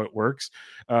just how it works.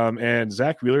 And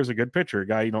Zach Wheeler is a good pitcher. A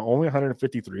guy, only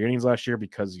 153 innings last year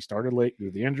because he started late due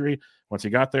to the injury. Once he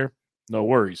got there, no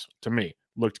worries to me.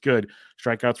 Looked good.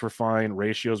 Strikeouts were fine.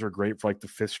 Ratios were great for the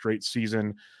 5th straight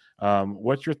season.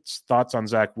 What's your thoughts on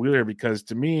Zach Wheeler? Because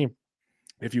to me,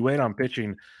 if you wait on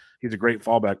pitching, he's a great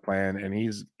fallback plan, and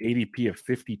he's ADP of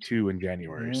 52 in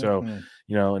January. So, in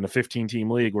a 15-team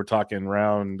league, we're talking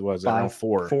round, round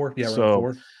 4? 4, yeah, so,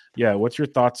 round 4. Yeah, what's your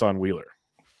thoughts on Wheeler?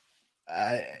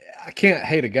 I can't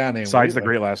hate a guy named besides Wheeler. The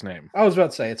great last name. I was about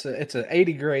to say it's an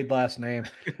 80 grade last name.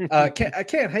 I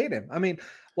can't hate him. I mean,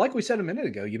 like we said a minute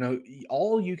ago,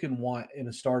 all you can want in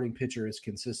a starting pitcher is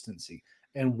consistency.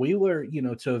 And Wheeler,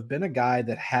 to have been a guy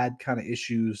that had kind of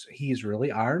issues, he's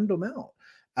really ironed them out.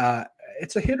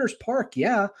 It's a hitter's park,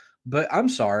 yeah, but I'm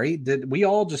sorry, did we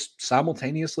all just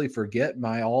simultaneously forget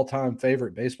my all-time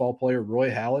favorite baseball player,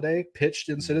 Roy Halladay, pitched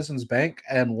in Citizens Bank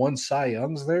and won Cy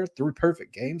Youngs there, threw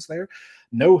perfect games there,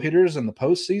 no hitters in the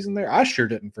postseason there? I sure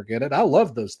didn't forget it. I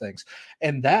love those things.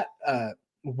 And that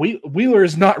Wheeler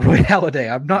is not Roy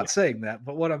Halladay. I'm not saying that,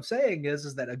 but what I'm saying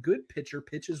is that a good pitcher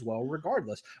pitches well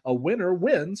regardless. A winner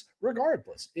wins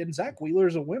regardless. And Zach Wheeler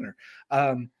is a winner.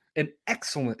 An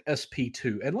excellent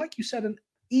SP2. And like you said, an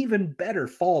even better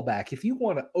fallback. If you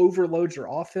want to overload your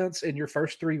offense in your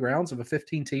first 3 rounds of a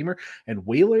 15-teamer and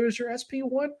Wheeler is your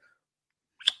SP1,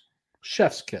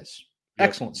 chef's kiss. Yep.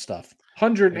 Excellent stuff.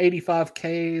 185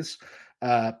 Ks,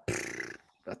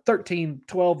 13,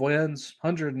 12 wins,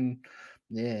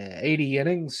 180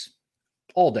 innings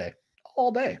all day.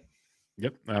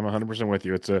 Yep, I'm 100% with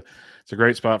you. It's a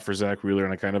great spot for Zach Wheeler,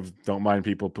 and I kind of don't mind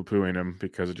people poo-pooing him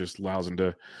because it just allows him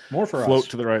to float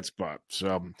to the right spot.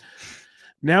 So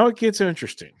now it gets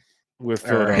interesting with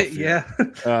Philadelphia.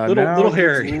 Right, yeah, little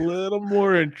hairy, a little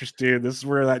more interesting. This is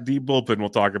where that deep bullpen we'll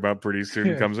talk about pretty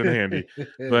soon comes in handy.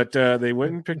 But they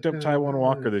went and picked up Taijuan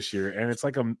Walker this year, and it's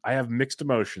like I have mixed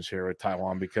emotions here with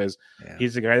Taijuan because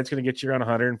he's a guy that's going to get you around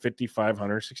 155,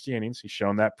 160 innings. He's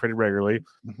shown that pretty regularly.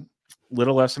 Mm-hmm.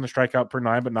 Little less than a strikeout per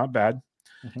 9, but not bad.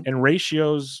 Mm-hmm. And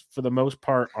ratios, for the most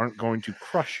part, aren't going to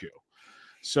crush you.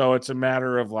 So it's a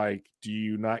matter of do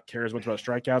you not care as much about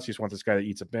strikeouts? You just want this guy that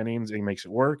eats up innings and he makes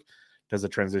it work. Does the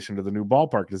transition to the new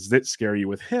ballpark, does it scare you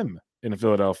with him in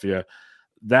Philadelphia?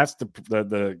 That's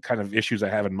the kind of issues I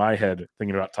have in my head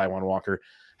thinking about Taijuan Walker.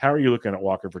 How are you looking at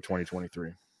Walker for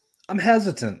 2023? I'm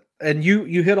hesitant. And you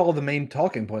hit all the main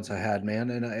talking points I had,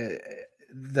 man. And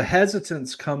the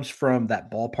hesitance comes from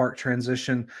that ballpark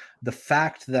transition. The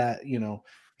fact that,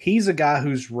 he's a guy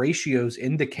whose ratios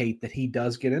indicate that he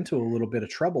does get into a little bit of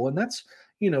trouble. And that's,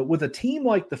 with a team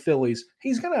like the Phillies,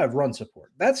 he's going to have run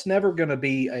support. That's never going to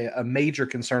be a major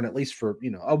concern, at least for,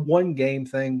 a 1-game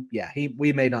thing. Yeah,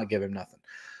 we may not give him nothing.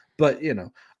 But,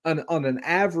 on an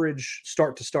average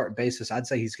start-to-start basis, I'd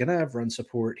say he's going to have run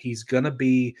support. He's going to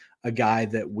be a guy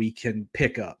that we can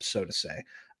pick up, so to say.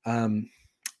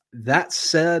 That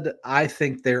said, I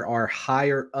think there are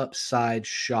higher upside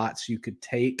shots you could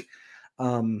take.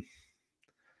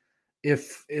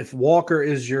 If Walker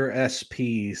is your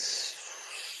SP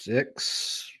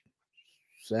 6,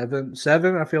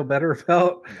 7, I feel better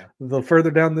about the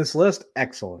further down this list.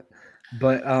 Excellent.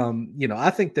 But, I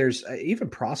think there's even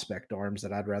prospect arms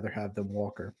that I'd rather have than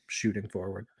Walker shooting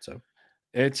forward. So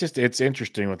it's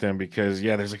interesting with him because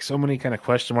there's so many kind of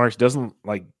question marks. Doesn't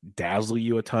dazzle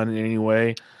you a ton in any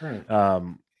way. Right.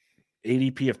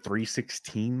 ADP of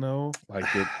 316 though,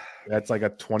 that's like a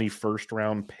 21st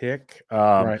round pick.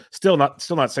 Right. Still not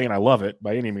saying I love it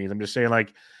by any means. I'm just saying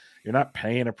you're not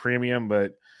paying a premium,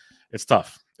 but it's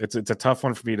tough. It's a tough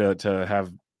one for me to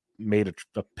have made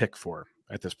a pick for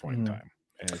at this point in time,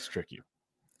 and it's tricky.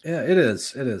 Yeah, it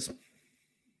is. It is.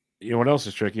 You know what else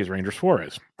is tricky is Ranger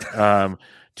Suarez.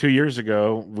 2 years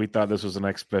ago, we thought this was the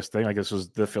next best thing. I guess was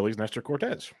the Phillies' Nestor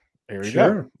Cortez. There you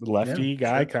go. The lefty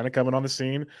guy kind of coming on the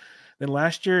scene. Then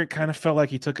last year, it kind of felt like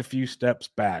he took a few steps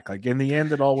back. In the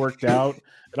end, it all worked out.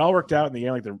 It all worked out in the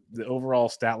end. The overall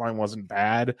stat line wasn't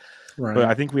bad. Right. But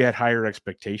I think we had higher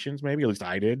expectations, maybe. At least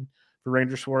I did, for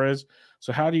Ranger Suarez.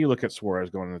 So how do you look at Suarez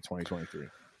going into 2023?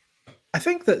 I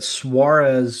think that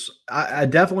Suarez, I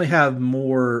definitely have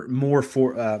more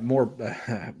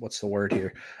what's the word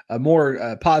here? A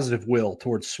more positive will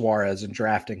towards Suarez and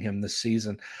drafting him this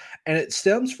season. And it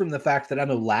stems from the fact that I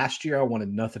know last year I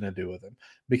wanted nothing to do with him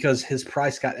because his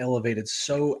price got elevated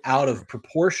so out of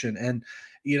proportion. And,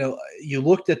 you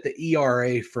looked at the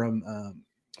ERA from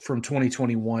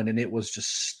 2021 and it was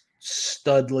just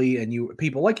studly. And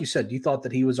people, like you said, you thought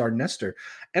that he was our Nestor.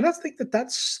 And I think that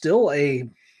that's still a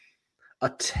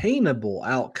attainable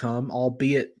outcome,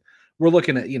 albeit we're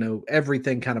looking at,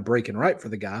 everything kind of breaking right for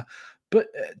the guy. But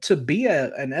to be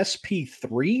an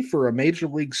SP3 for a major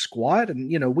league squad,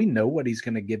 and, we know what he's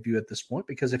going to give you at this point,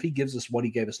 because if he gives us what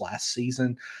he gave us last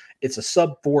season, it's a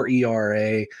sub-4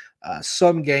 ERA.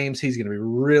 Some games he's going to be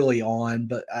really on,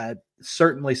 but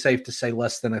certainly safe to say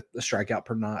less than a strikeout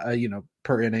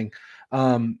per inning.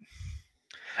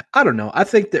 I don't know. I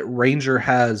think that Ranger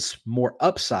has more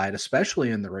upside,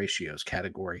 especially in the ratios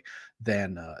category,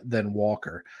 than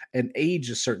Walker, and age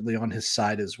is certainly on his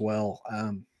side as well.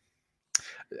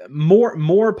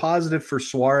 More positive for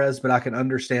Suarez, but I can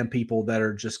understand people that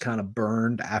are just kind of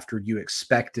burned after you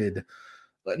expected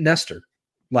Nestor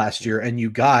last year, and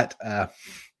you got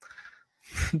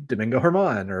Domingo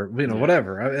Herman or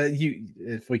whatever.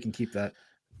 If we can keep that.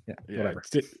 Yeah, whatever.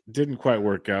 Didn't quite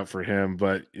work out for him,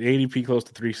 but ADP close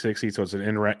to 360, so it's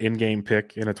an in-game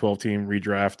pick in a 12-team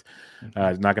redraft.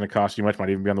 It's not going to cost you much.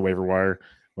 Might even be on the waiver wire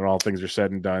when all things are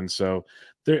said and done. So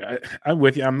I'm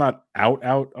with you. I'm not out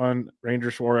on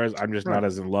Ranger Suarez. I'm just not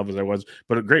as in love as I was.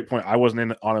 But a great point. I wasn't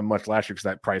in on him much last year because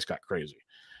that price got crazy.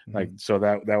 So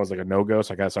that was like a no-go.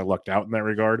 So I guess I lucked out in that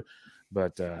regard.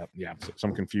 But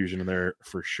some confusion in there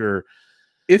for sure.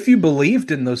 If you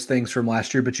believed in those things from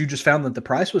last year, but you just found that the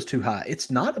price was too high, it's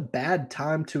not a bad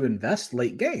time to invest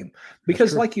late game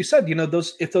because like you said,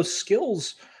 if those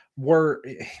skills were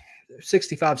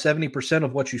 65, 70%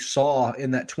 of what you saw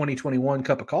in that 2021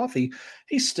 cup of coffee,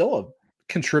 he's still a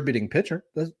contributing pitcher.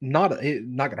 That's not going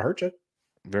to hurt you.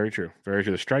 Very true. Very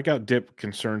true. The strikeout dip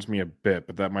concerns me a bit,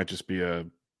 but that might just be a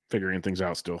figuring things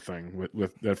out still thing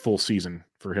with that full season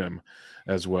for him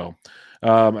as well.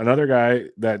 Another guy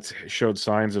that showed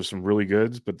signs of some really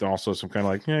goods, but also some kind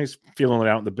of like, he's feeling it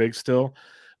out in the big still,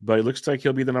 but it looks like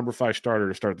he'll be the number 5 starter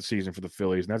to start the season for the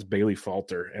Phillies. And that's Bailey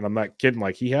Falter. And I'm not kidding.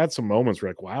 Like he had some moments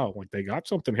where like, wow, like they got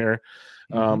something here.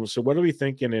 So what are we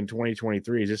thinking in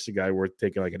 2023? Is this a guy worth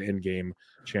taking like an in-game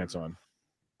chance on?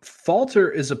 Falter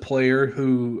is a player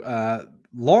who,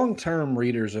 long-term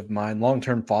readers of mine,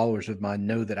 long-term followers of mine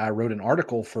know that I wrote an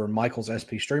article for Michael's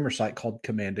SP streamer site called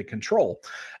Command and Control.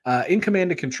 In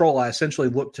Command and Control, I essentially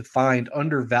looked to find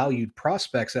undervalued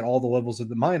prospects at all the levels of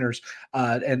the minors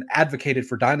and advocated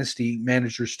for dynasty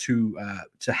managers to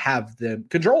have the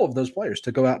control of those players,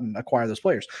 to go out and acquire those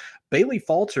players. Bailey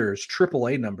Falter's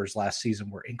AAA numbers last season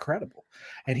were incredible.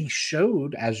 And he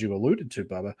showed, as you alluded to,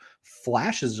 Bubba,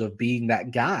 flashes of being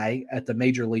that guy at the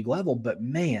major league level. But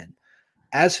man,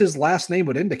 as his last name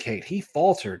would indicate, he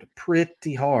faltered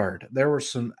pretty hard. There were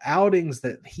some outings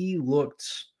that he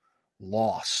looked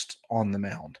lost on the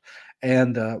mound.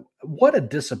 And what a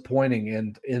disappointing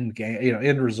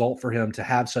end result for him to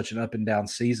have such an up and down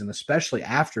season, especially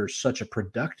after such a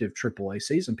productive AAA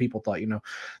season. People thought,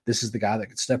 this is the guy that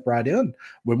could step right in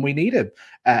when we need him.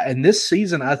 And this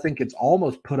season, I think it's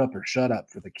almost put up or shut up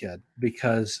for the kid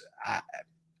because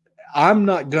I'm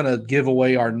not going to give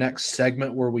away our next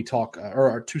segment where we talk, or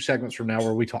our 2 segments from now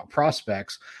where we talk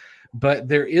prospects, but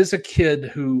there is a kid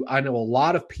who I know a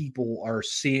lot of people are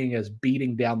seeing as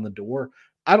beating down the door.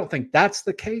 I don't think that's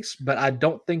the case, but I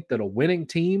don't think that a winning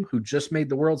team who just made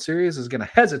the World Series is going to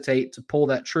hesitate to pull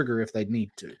that trigger if they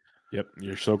need to. Yep,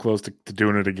 you're so close to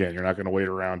doing it again. You're not going to wait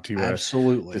around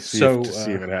absolutely to see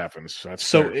if it happens.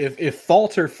 If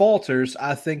Falter falters,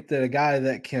 I think that a guy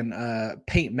that can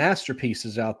paint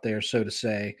masterpieces out there, so to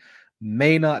say,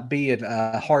 may not be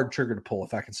a hard trigger to pull,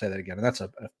 if I can say that again. And that's a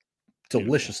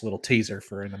delicious little teaser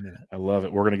for in a minute. I love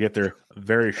it. We're going to get there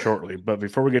very shortly. But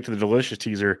before we get to the delicious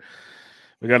teaser,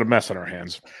 we got a mess on our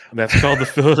hands. And that's called the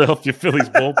Philadelphia Phillies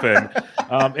bullpen.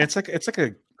 It's like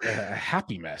a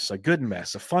happy mess, a good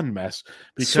mess, a fun mess.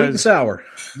 Because, sweet and sour.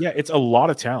 Yeah, it's a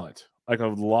lot of talent. Like a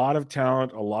lot of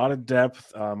talent, a lot of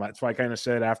depth. That's why I kind of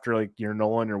said after like your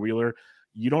Nolan or Wheeler,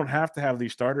 you don't have to have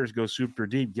these starters go super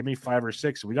deep. Give me 5 or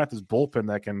 6. We got this bullpen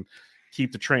that can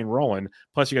keep the train rolling.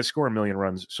 Plus, you got to score 1 million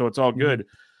runs, so it's all good.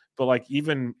 But like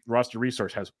even Roster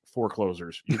Resource has 4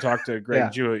 closers. You talk to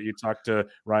Greg Jewett, you talk to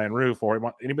Ryan Roof, or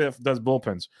anybody that does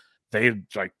bullpens, they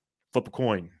like flip a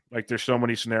coin. Like there's so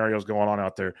many scenarios going on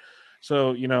out there.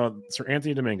 So, Sir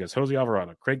Anthony Dominguez, Jose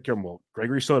Alvarado, Craig Kimbrell,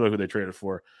 Gregory Soto, who they traded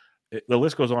for. The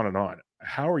list goes on and on.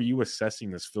 How are you assessing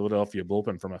this Philadelphia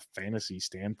bullpen from a fantasy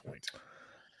standpoint?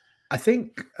 I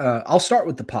think I'll start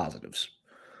with the positives.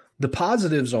 The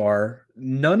positives are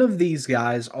none of these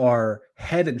guys are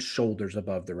head and shoulders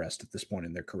above the rest at this point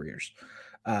in their careers.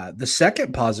 The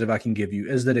second positive I can give you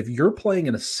is that if you're playing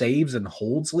in a saves and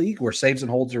holds league where saves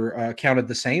and holds are counted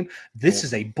the same, this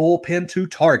is a bullpen to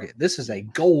target. This is a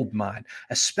gold mine,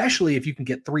 especially if you can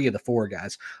get 3 of the 4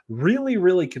 guys. Really,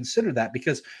 really consider that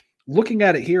because looking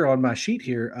at it here on my sheet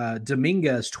here,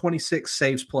 Dominguez, 26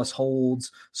 saves plus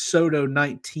holds, Soto,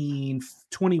 19,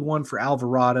 21 for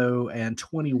Alvarado, and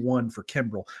 21 for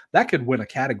Kimbrell. That could win a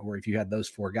category if you had those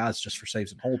 4 guys just for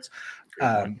saves and holds.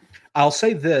 I'll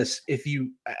say this,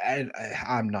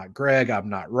 I'm not Greg, I'm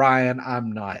not Ryan,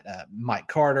 I'm not Mike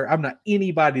Carter, I'm not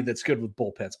anybody that's good with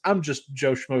bullpens. I'm just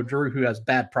Joe Schmo Drew who has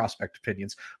bad prospect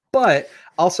opinions. But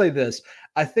I'll say this,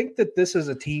 I think that this is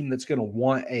a team that's going to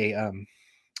want a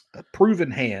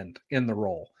proven hand in the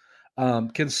role.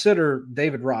 Consider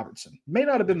David Robertson. May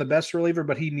not have been the best reliever,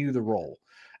 but he knew the role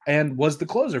and was the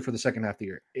closer for the second half of the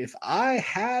year. If I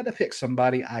had to pick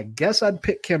somebody, I guess I'd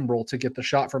pick Kimbrell to get the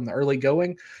shot from the early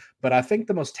going, but I think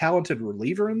the most talented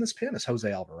reliever in this pen is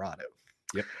Jose Alvarado.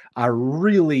 Yep. I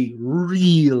really,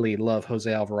 really love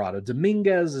Jose Alvarado.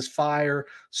 Dominguez is fire.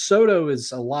 Soto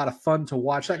is a lot of fun to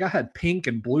watch. That guy had pink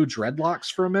and blue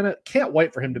dreadlocks for a minute. Can't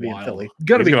wait for him to be in Philly. He's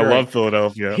gonna love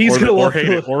Philadelphia. He's gonna love hate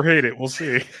it. Or hate it. We'll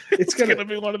see. It's gonna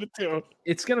be one of the two.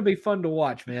 It's gonna be fun to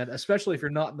watch, man. Especially if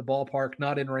you're not in the ballpark,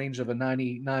 not in range of a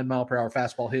 99 mile per hour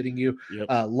fastball hitting you. Yep.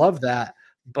 Love that.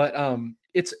 But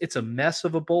it's a mess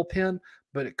of a bullpen,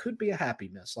 but it could be a happy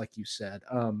mess, like you said.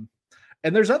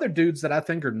 And there's other dudes that I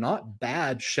think are not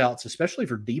bad shouts, especially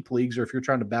for deep leagues or if you're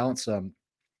trying to balance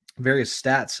various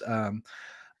stats.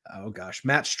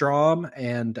 Matt Strahm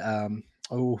and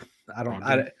Connor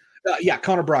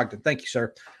Brogdon. Thank you,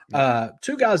 sir.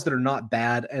 Two guys that are not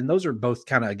bad, and those are both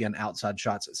kind of again outside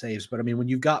shots at saves. But I mean, when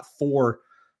you've got four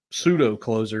pseudo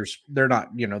closers, they're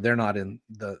not in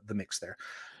the mix there.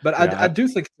 But I do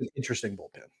think it's an interesting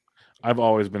bullpen. I've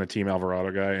always been a Team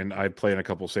Alvarado guy, and I play in a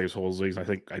couple of saves holes leagues. I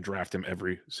think I draft him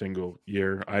every single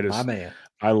year. I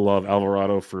love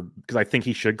Alvarado because I think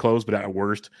he should close, but at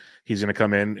worst, he's going to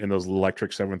come in those electric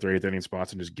 7th or 8th inning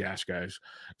spots and just gash guys.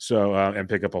 So and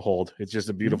pick up a hold. It's just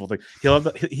a beautiful thing.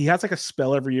 He has like a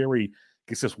spell every year where he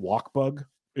gets this walk bug.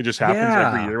 It just happens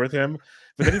every year with him.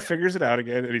 But then he figures it out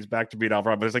again, and he's back to beat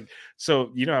Alvarado. But it's like,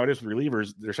 so you know how it is with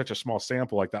relievers. There's such a small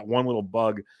sample. Like that one little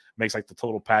bug makes like the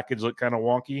total package look kind of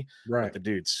wonky. Right. But the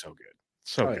dude's so good.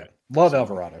 So good. Yeah. Love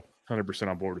Alvarado. 100%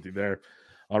 on board with you there.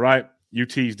 All right. You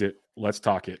teased it. Let's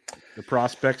talk it. The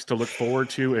prospects to look forward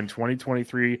to in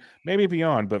 2023, maybe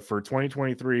beyond. But for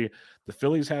 2023, the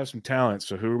Phillies have some talent.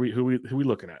 So who are we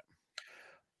looking at?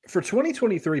 For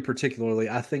 2023 particularly,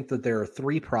 I think that there are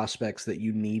 3 prospects that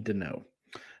you need to know.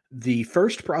 The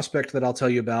first prospect that I'll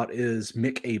tell you about is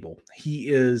Mick Abel.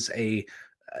 He's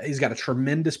got a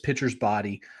tremendous pitcher's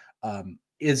body.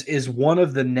 Is one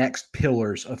of the next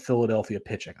pillars of Philadelphia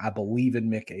pitching. I believe in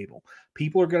Mick Abel.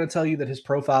 People are going to tell you that his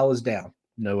profile is down.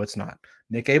 No, it's not.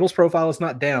 Mick Abel's profile is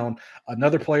not down.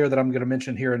 Another player that I'm going to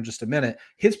mention here in just a minute,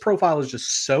 his profile is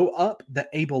just so up that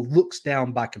Abel looks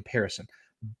down by comparison.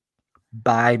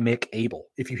 By Mick Abel.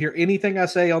 If you hear anything I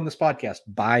say on this podcast,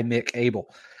 by Mick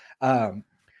Abel.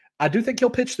 I do think he'll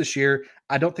pitch this year.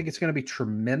 I don't think it's going to be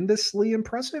tremendously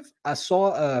impressive. I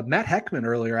saw Matt Heckman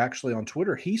earlier actually on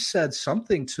Twitter. He said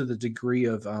something to the degree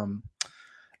of,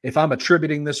 if I'm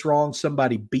attributing this wrong,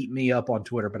 somebody beat me up on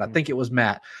Twitter, but I think it was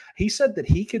Matt. He said that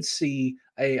he could see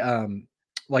a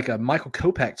Michael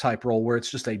Kopech type role where it's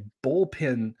just a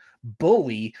bullpen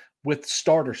bully with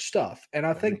starter stuff. And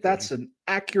I think that's an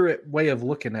accurate way of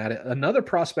looking at it. Another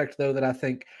prospect, though, that I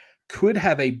think could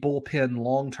have a bullpen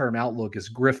long-term outlook is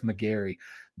Griff McGarry.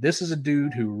 This is a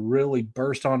dude who really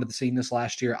burst onto the scene this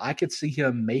last year. I could see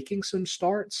him making some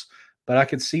starts, but I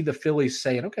could see the Phillies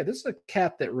saying, okay, this is a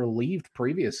cat that relieved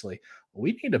previously.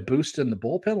 We need a boost in the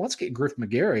bullpen. Let's get Griff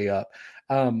McGarry up.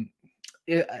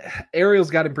 Ariel's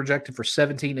got him projected for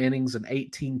 17 innings and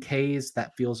 18 Ks.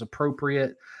 That feels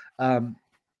appropriate.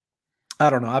 I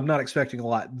don't know. I'm not expecting a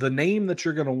lot. The name that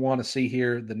you're going to want to see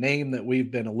here, the name that we've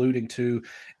been alluding to,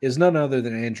 is none other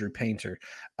than Andrew Painter.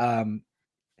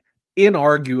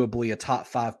 Inarguably a top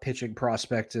 5 pitching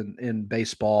prospect in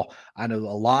baseball. I know a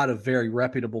lot of very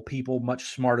reputable people,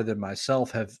 much smarter than myself,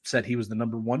 have said he was the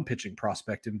number 1 pitching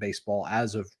prospect in baseball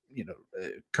as of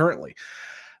currently.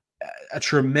 A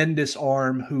tremendous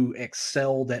arm who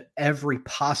excelled at every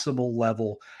possible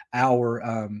level.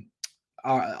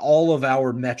 All of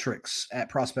our metrics at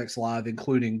Prospects Live,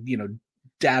 including,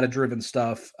 data-driven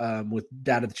stuff with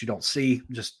data that you don't see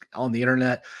just on the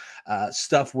internet,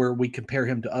 stuff where we compare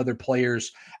him to other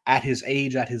players at his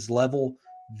age, at his level.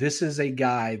 This is a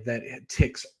guy that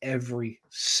ticks every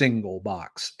single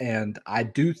box. And I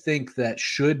do think that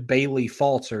should Bailey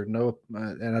falter,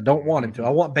 and I don't want him to. I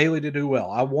want Bailey to do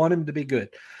well. I want him to be good.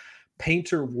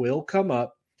 Painter will come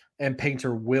up, and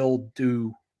Painter will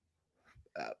do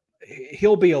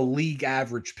he'll be a league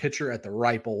average pitcher at the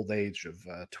ripe old age of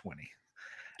 20.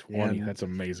 20. And that's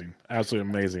amazing. Absolutely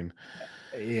amazing.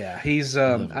 Yeah. He's,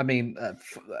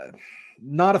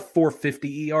 not a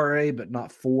 4.50 ERA, but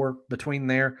not 4 between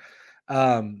there.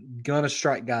 Gonna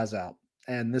strike guys out.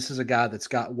 And this is a guy that's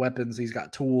got weapons. He's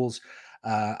got tools.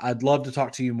 I'd love to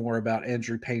talk to you more about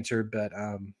Andrew Painter, but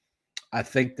I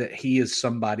think that he is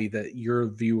somebody that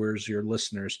your viewers, your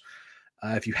listeners,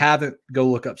 if you haven't, go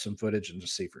look up some footage and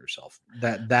just see for yourself.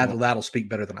 That'll speak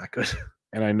better than I could.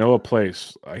 And I know a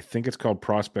place, I think it's called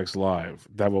Prospects Live,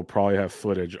 that will probably have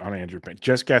footage on Andrew Painter.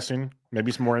 Just guessing,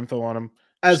 maybe some more info on him.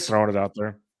 Just throwing it out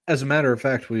there. As a matter of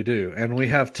fact, we do. And we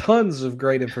have tons of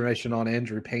great information on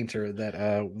Andrew Painter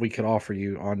that we could offer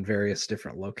you on various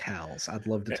different locales. I'd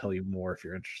love to tell you more if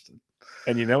you're interested.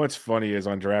 And you know what's funny is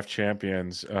on Draft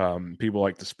Champions, people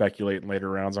like to speculate in later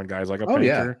rounds on guys like a Oh, Painter.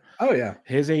 yeah. Oh, yeah.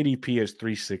 His ADP is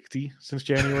 360 since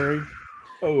January.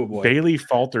 Oh, boy. Bailey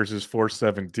Falters is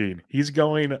 417. He's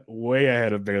going way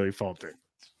ahead of Bailey Falter.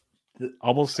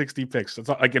 Almost 60 picks. It's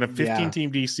like in a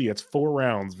 15-team DC, it's 4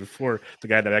 rounds before the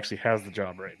guy that actually has the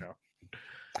job right now.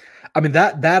 I mean,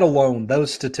 that alone,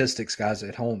 those statistics, guys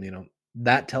at home,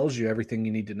 that tells you everything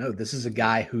you need to know. This is a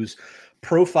guy whose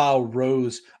profile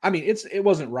rose. I mean, it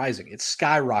wasn't rising. It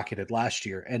skyrocketed last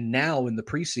year. And now in the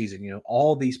preseason,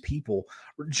 all these people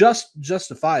just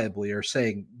justifiably are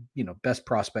saying, best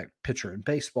prospect pitcher in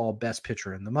baseball, best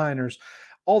pitcher in the minors,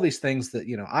 all these things that,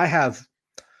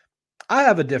 I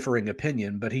have a differing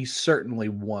opinion, but he's certainly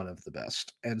one of the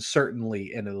best and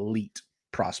certainly an elite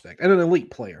prospect and an elite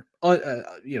player,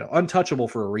 untouchable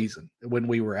for a reason when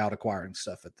we were out acquiring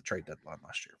stuff at the trade deadline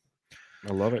last year.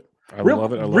 I love it.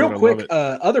 Real quick,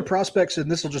 other prospects,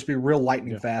 and this will just be real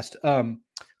lightning fast.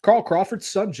 Carl Crawford's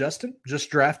son, Justin, just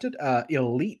drafted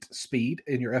elite speed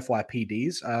in your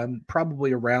FYPDs,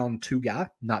 probably a round 2 guy,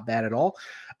 not bad at all.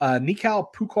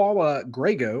 Nikal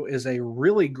Pukawa-Grego is a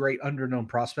really great underknown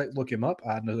prospect. Look him up.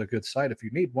 Another good site if you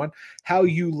need one. How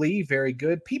You Lee, very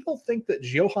good. People think that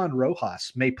Johan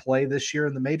Rojas may play this year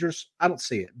in the majors. I don't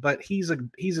see it, but he's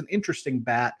an interesting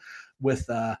bat with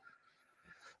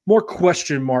more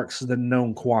question marks than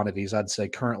known quantities, I'd say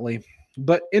currently,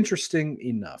 but interesting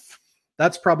enough.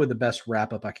 That's probably the best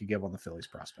wrap up I could give on the Phillies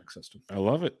prospect system. I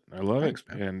love it. Thanks,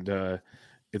 man. And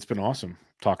it's been awesome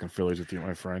talking Phillies with you,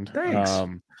 my friend. Thanks. A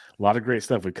lot of great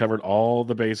stuff. We covered all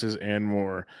the bases and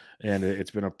more, and it's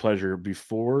been a pleasure.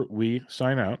 Before we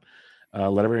sign out,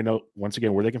 let everybody know once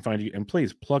again where they can find you, and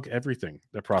please plug everything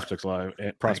that Prospect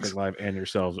Live and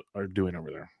yourselves are doing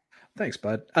over there. Thanks,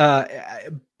 bud.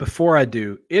 Before I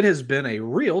do, it has been a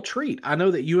real treat. I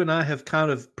know that you and I have kind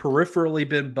of peripherally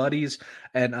been buddies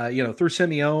and, through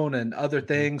Simeone and other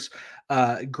things.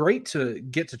 Great to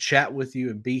get to chat with you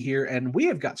and be here. And we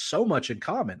have got so much in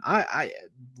common. I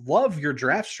love your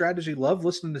draft strategy, love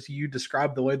listening to you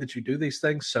describe the way that you do these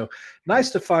things. So nice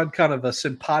to find kind of a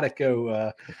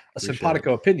simpatico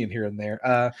opinion here and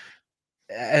there.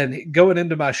 And going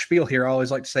into my spiel here, I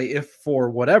always like to say, if for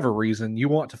whatever reason you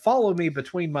want to follow me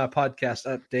between my podcast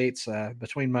updates,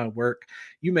 between my work,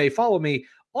 you may follow me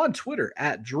on Twitter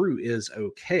at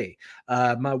DrewIsOK.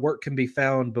 My work can be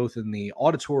found both in the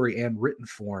auditory and written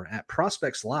form at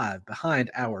Prospects Live behind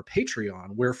our Patreon,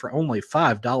 where for only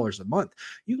 $5 a month,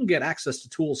 you can get access to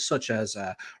tools such as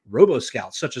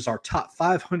RoboScout, such as our top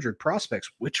 500 prospects,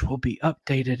 which will be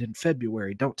updated in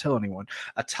February. Don't tell anyone.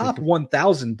 A top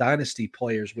 1,000 dynasty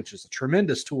players, which is a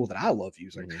tremendous tool that I love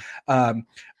using.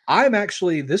 I'm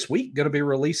actually this week going to be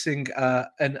releasing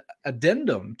an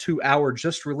addendum to our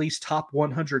just released top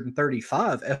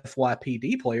 135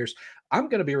 FYPD players. I'm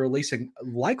going to be releasing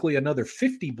likely another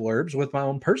 50 blurbs with my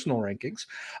own personal rankings.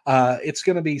 It's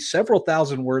going to be several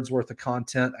thousand words worth of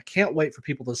content. I can't wait for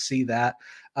people to see that.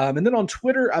 And then on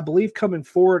Twitter, I believe coming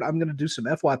forward, I'm going to do some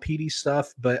FYPD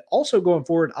stuff, but also going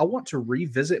forward, I want to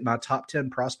revisit my top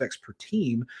 10 prospects per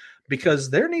team because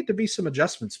there need to be some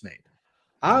adjustments made.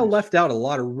 I left out a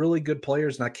lot of really good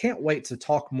players, and I can't wait to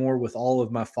talk more with all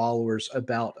of my followers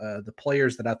about the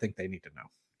players that I think they need to know.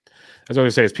 As I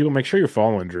always say, is people make sure you're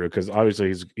following Drew, because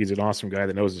obviously he's an awesome guy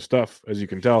that knows his stuff, as you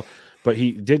can tell. But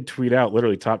he did tweet out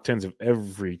literally top 10s of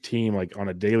every team, like on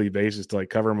a daily basis, to like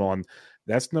cover them all. And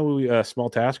that's no small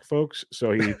task, folks.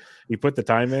 So he put the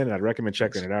time in, and I'd recommend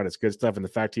checking it out. It's good stuff. And the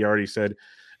fact he already said,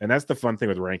 and that's the fun thing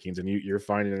with rankings, and you're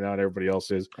finding it out, everybody else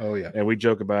is. Oh yeah. And we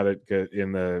joke about it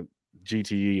in the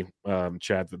GTE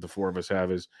chat that the four of us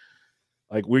have, is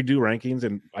like we do rankings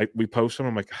and we post them.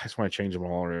 I'm like, I just want to change them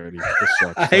all already. This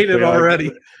sucks. I hate it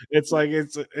already. It's like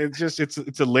it's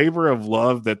a labor of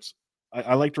love that's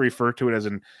I like to refer to it as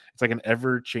it's like an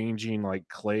ever-changing like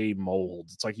clay mold.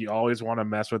 It's like you always want to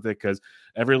mess with it because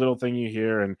every little thing you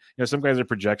hear, and some guys are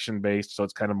projection based, so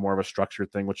it's kind of more of a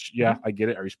structured thing, which I get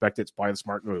it, I respect it. It's probably the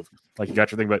smart move. Like you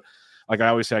got your thing, but like I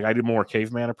always say, like, I do more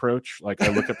caveman approach. Like I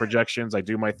look at projections, I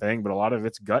do my thing, but a lot of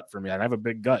it's gut for me. I have a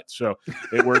big gut, so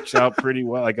it works out pretty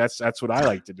well. Like that's what I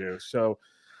like to do. So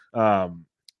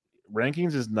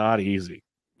rankings is not easy,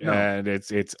 and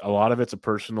it's a lot of it's a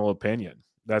personal opinion.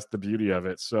 That's the beauty of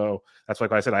it. So that's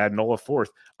like I said, I had Nola fourth.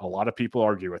 A lot of people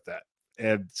argue with that,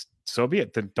 and so be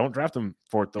it. Then don't draft him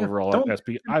fourth overall at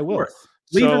SP. I will.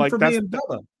 Leave him for me and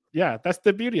Bubba. Yeah, that's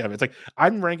the beauty of it. It's like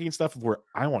I'm ranking stuff of where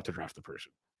I want to draft the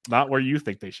person, not where you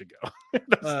think they should go.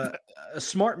 A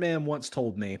smart man once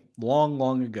told me long,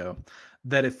 long ago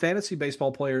that if fantasy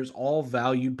baseball players all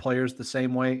valued players the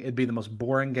same way, it'd be the most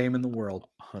boring game in the world.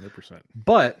 100%.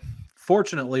 But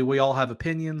fortunately, we all have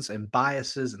opinions and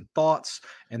biases and thoughts,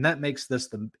 and that makes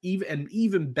this an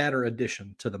even better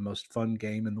addition to the most fun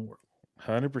game in the world.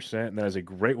 100%. And that is a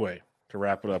great way to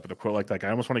wrap it up with a quote like that. I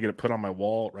almost want to get it put on my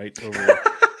wall right over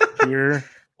here.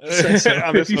 It's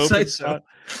a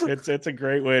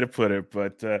great way to put it,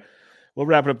 but we'll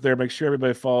wrap it up there. Make sure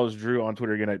everybody follows Drew on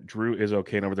Twitter again at Drew is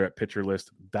okay, and over there at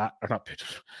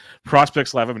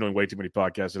Prospects Live. I've been doing way too many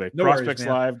podcasts today. No Prospects worries,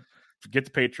 man. Live. Get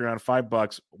the Patreon,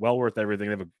 $5, well worth everything.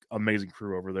 They have an amazing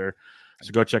crew over there,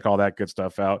 so go check all that good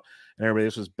stuff out. And everybody,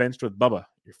 this was Benched with Bubba,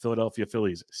 your Philadelphia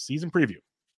Phillies season preview.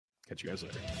 Catch you guys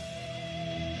later.